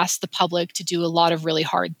to ask the public to do a lot of really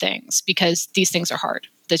hard things because these things are hard.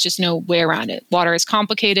 There's just no way around it. Water is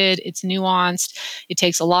complicated. It's nuanced. It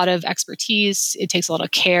takes a lot of expertise. It takes a lot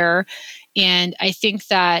of care. And I think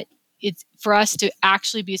that it's for us to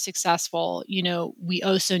actually be successful, we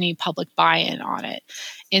also need public buy-in on it.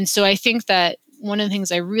 And so I think that one of the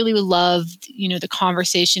things I really loved, the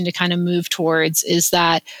conversation to kind of move towards is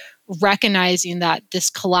that recognizing that this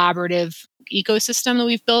collaborative ecosystem that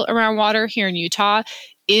we've built around water here in Utah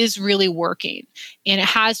is really working. And it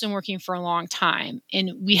has been working for a long time.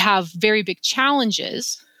 And we have very big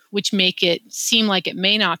challenges, which make it seem like it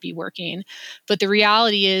may not be working. But the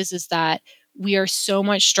reality is that we are so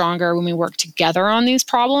much stronger when we work together on these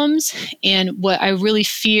problems. And what I really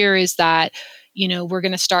fear is that we're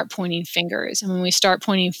going to start pointing fingers. And when we start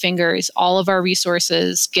pointing fingers, all of our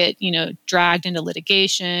resources get, dragged into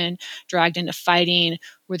litigation, dragged into fighting,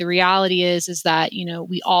 where the reality is that,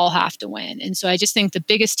 we all have to win. And so I just think the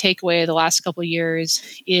biggest takeaway of the last couple of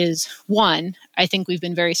years is, one, I think we've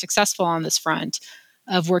been very successful on this front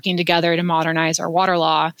of working together to modernize our water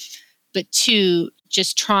law. But two,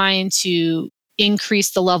 just trying to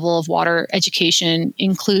increase the level of water education,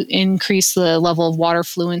 increase the level of water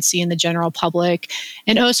fluency in the general public,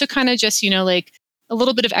 and also kind of just, like a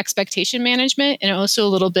little bit of expectation management and also a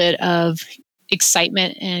little bit of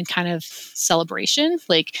excitement and kind of celebration.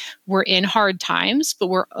 Like, we're in hard times, but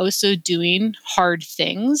we're also doing hard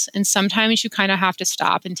things. And sometimes you kind of have to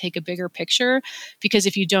stop and take a bigger picture, because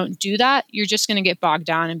if you don't do that, you're just going to get bogged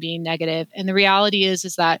down in being negative. And the reality is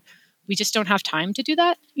that we just don't have time to do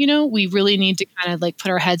that. We really need to kind of like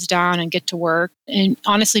put our heads down and get to work and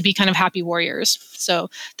honestly be kind of happy warriors. So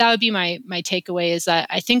that would be my takeaway, is that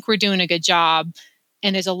I think we're doing a good job.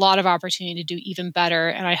 And there's a lot of opportunity to do even better.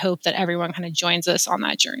 And I hope that everyone kind of joins us on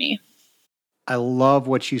that journey. I love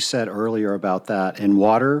what you said earlier about that. In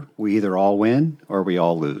water, we either all win or we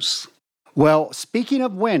all lose. Well, speaking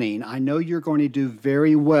of winning, I know you're going to do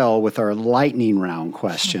very well with our lightning round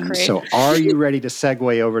questions. Great. So are you ready to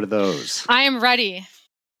segue over to those? I am ready.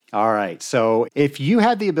 All right. So if you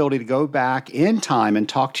had the ability to go back in time and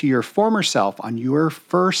talk to your former self on your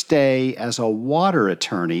first day as a water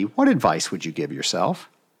attorney, what advice would you give yourself?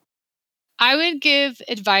 I would give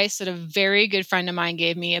advice that a very good friend of mine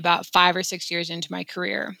gave me about 5 or 6 years into my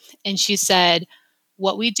career. And she said,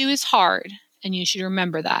 what we do is hard, and you should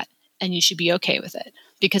remember that, and you should be okay with it.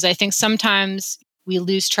 Because I think sometimes we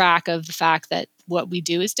lose track of the fact that what we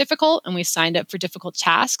do is difficult, and we signed up for difficult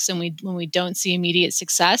tasks. And when we don't see immediate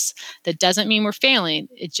success, that doesn't mean we're failing.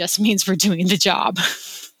 It just means we're doing the job.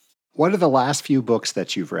 What are the last few books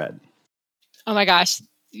that you've read? Oh my gosh,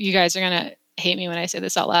 you guys are going to hate me when I say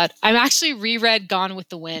this out loud. I'm actually reread Gone with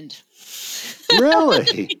the Wind.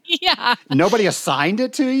 Really? Yeah. Nobody assigned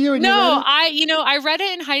it to you? No, I read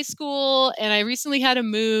it in high school, and I recently had a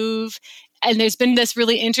move. And there's been this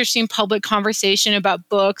really interesting public conversation about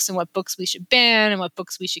books and what books we should ban and what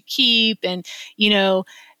books we should keep. And,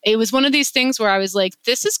 it was one of these things where I was like,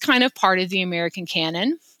 this is kind of part of the American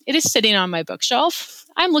canon. It is sitting on my bookshelf.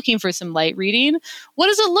 I'm looking for some light reading. What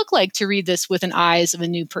does it look like to read this with an eyes of a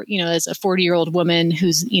new, as a 40-year-old woman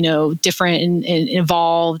who's, different and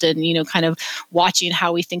evolved and, kind of watching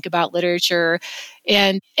how we think about literature.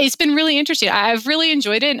 And it's been really interesting. I've really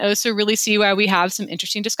enjoyed it, and also really see why we have some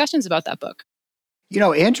interesting discussions about that book.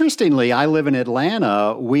 Interestingly, I live in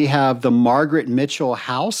Atlanta. We have the Margaret Mitchell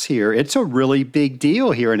House here. It's a really big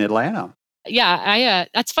deal here in Atlanta. Yeah,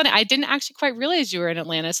 that's funny. I didn't actually quite realize you were in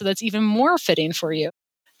Atlanta, so that's even more fitting for you.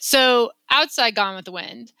 So outside Gone with the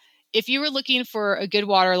Wind, if you were looking for a good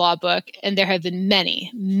water law book, and there have been many,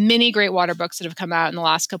 many great water books that have come out in the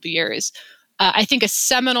last couple of years, I think a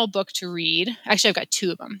seminal book to read, actually I've got two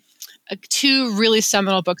of them, two really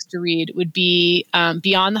seminal books to read would be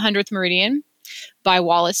Beyond the 100th Meridian by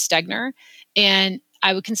Wallace Stegner. And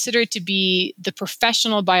I would consider it to be the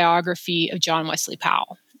professional biography of John Wesley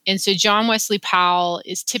Powell. And so John Wesley Powell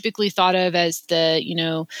is typically thought of as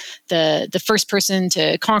the first person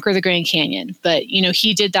to conquer the Grand Canyon. But,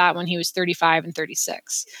 he did that when he was 35 and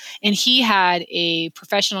 36. And he had a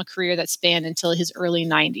professional career that spanned until his early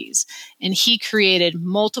 90s. And he created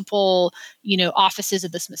multiple, offices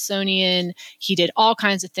of the Smithsonian. He did all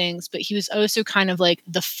kinds of things, but he was also kind of like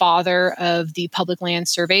the father of the public land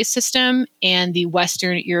survey system and the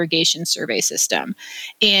Western irrigation survey system.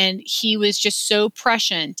 And he was just so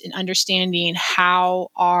prescient in understanding how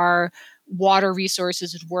our water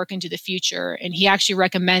resources would work into the future. And he actually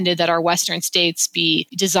recommended that our Western states be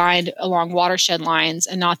designed along watershed lines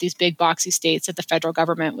and not these big boxy states that the federal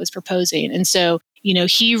government was proposing. And so,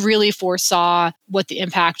 he really foresaw what the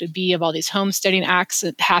impact would be of all these homesteading acts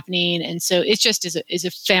happening. And so it just is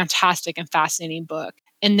a fantastic and fascinating book.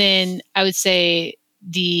 And then I would say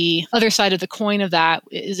the other side of the coin of that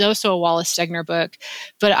is also a Wallace Stegner book,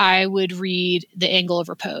 but I would read The Angle of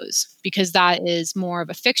Repose, because that is more of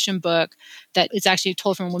a fiction book that is actually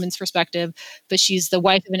told from a woman's perspective, but she's the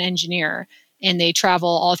wife of an engineer. And they travel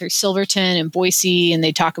all through Silverton and Boise, and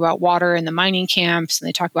they talk about water in the mining camps, and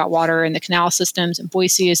they talk about water in the canal systems in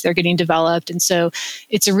Boise as they're getting developed. And so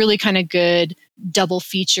it's a really kind of good double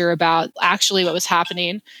feature about actually what was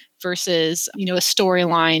happening versus, a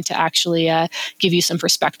storyline to actually give you some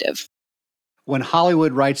perspective. When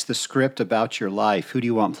Hollywood writes the script about your life, who do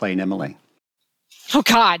you want playing Emily? Oh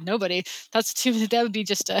God, nobody. That would be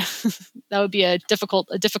just that would be a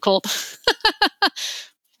difficult.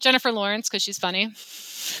 Jennifer Lawrence, because she's funny.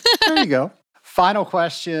 There you go. Final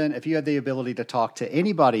question. If you had the ability to talk to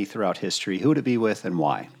anybody throughout history, who would it be with and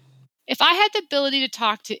why? If I had the ability to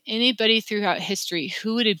talk to anybody throughout history,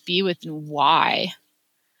 who would it be with and why?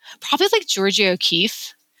 Probably like Georgia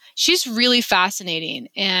O'Keeffe, She's really fascinating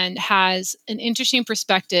and has an interesting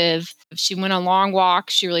perspective. She went on long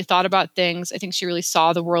walks. She really thought about things. I think she really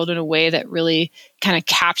saw the world in a way that really kind of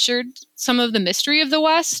captured some of the mystery of the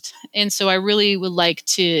West. And so I really would like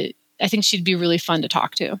to, I think she'd be really fun to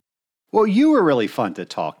talk to. Well, you were really fun to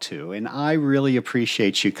talk to, and I really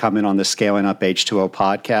appreciate you coming on the Scaling Up H2O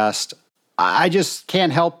podcast. I just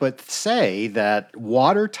can't help but say that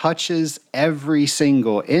water touches every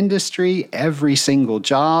single industry, every single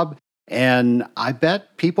job. And I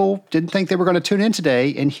bet people didn't think they were going to tune in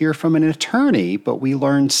today and hear from an attorney, but we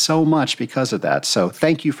learned so much because of that. So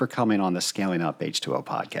thank you for coming on the Scaling Up H2O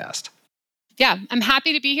podcast. Yeah, I'm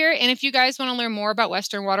happy to be here. And if you guys want to learn more about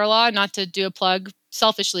Western water law, not to do a plug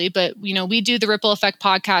selfishly, but we do the Ripple Effect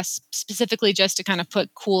podcast specifically just to kind of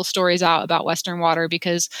put cool stories out about Western water,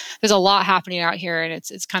 because there's a lot happening out here and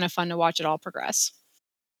it's kind of fun to watch it all progress.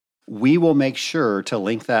 We will make sure to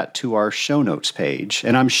link that to our show notes page.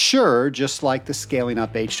 And I'm sure, just like the Scaling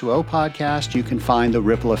Up H2O podcast, you can find the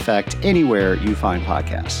Ripple Effect anywhere you find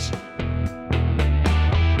podcasts.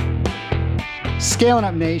 Scaling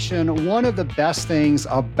Up Nation, one of the best things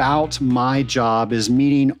about my job is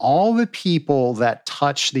meeting all the people that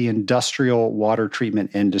touch the industrial water treatment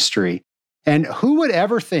industry. And who would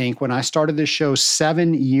ever think when I started this show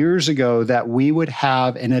 7 years ago that we would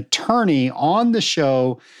have an attorney on the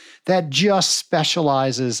show that just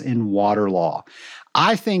specializes in water law?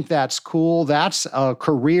 I think that's cool. That's a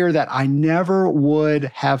career that I never would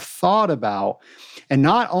have thought about. And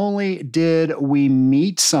not only did we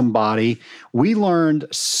meet somebody, we learned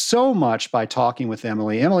so much by talking with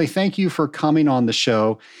Emily. Emily, thank you for coming on the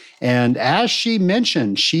show. And as she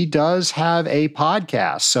mentioned, she does have a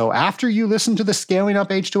podcast. So after you listen to the Scaling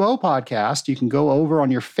Up H2O podcast, you can go over on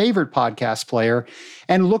your favorite podcast player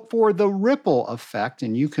and look for the Ripple Effect,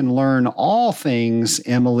 and you can learn all things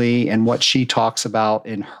Emily and what she talks about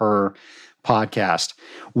in her podcast.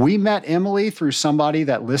 We met Emily through somebody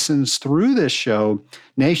that listens through this show.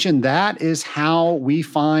 Nation, that is how we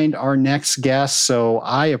find our next guest. So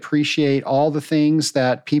I appreciate all the things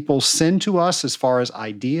that people send to us as far as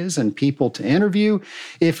ideas and people to interview.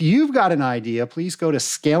 If you've got an idea, please go to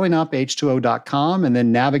scalinguph2o.com and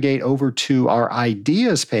then navigate over to our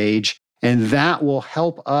ideas page. And that will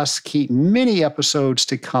help us keep many episodes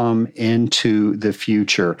to come into the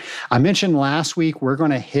future. I mentioned last week we're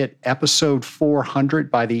going to hit episode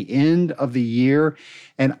 400 by the end of the year.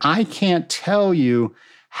 And I can't tell you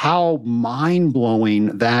how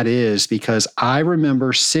mind-blowing that is, because I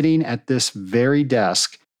remember sitting at this very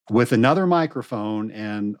desk with another microphone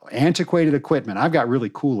and antiquated equipment. I've got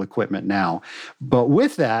really cool equipment now. But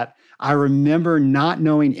with that, I remember not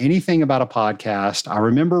knowing anything about a podcast. I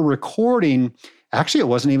remember recording, actually, it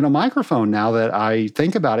wasn't even a microphone now that I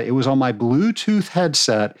think about it. It was on my Bluetooth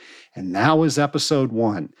headset, and that was episode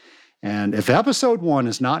 1. And if episode 1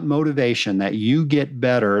 is not motivation that you get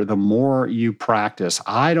better the more you practice,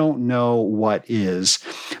 I don't know what is.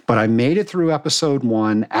 But I made it through episode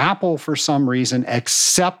 1. Apple, for some reason,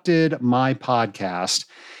 accepted my podcast.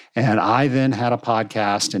 And I then had a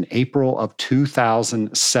podcast in April of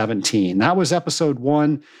 2017. That was episode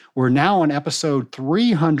 1. We're now on episode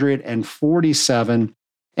 347.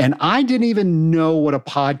 And I didn't even know what a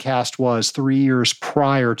podcast was 3 years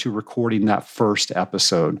prior to recording that first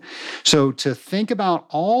episode. So to think about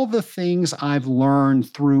all the things I've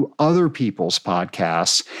learned through other people's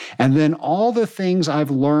podcasts, and then all the things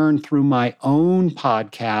I've learned through my own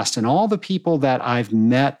podcast and all the people that I've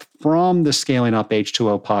met from the Scaling Up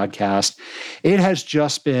H2O podcast, it has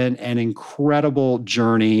just been an incredible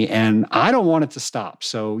journey, and I don't want it to stop.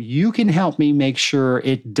 So you can help me make sure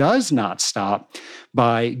it does not stop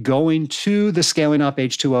by going to the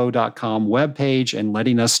scalinguph2o.com webpage and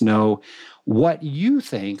letting us know what you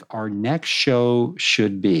think our next show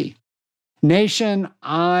should be. Nation,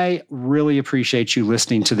 I really appreciate you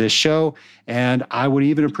listening to this show, and I would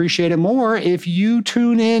even appreciate it more if you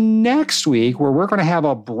tune in next week, where we're going to have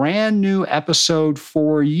a brand new episode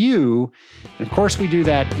for you. And of course, we do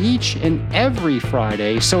that each and every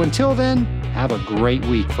Friday. So until then, have a great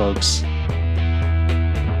week, folks.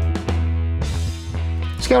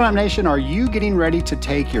 Scaling Up Nation, are you getting ready to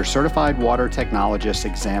take your Certified Water Technologist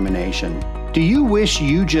examination? Do you wish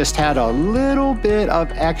you just had a little bit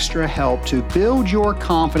of extra help to build your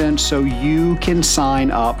confidence so you can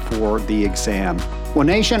sign up for the exam? Well,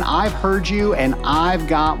 Nation, I've heard you and I've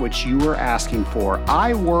got what you were asking for.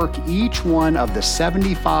 I work each one of the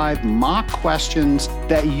 75 mock questions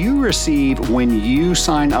that you receive when you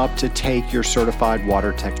sign up to take your Certified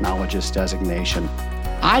Water Technologist designation.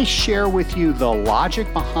 I share with you the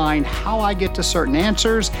logic behind how I get to certain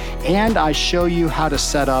answers, and I show you how to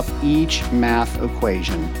set up each math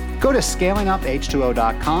equation. Go to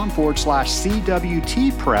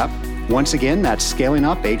scalinguph2o.com/CWT prep. Once again, that's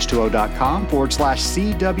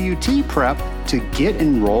scalinguph2o.com/CWT prep to get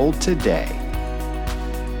enrolled today.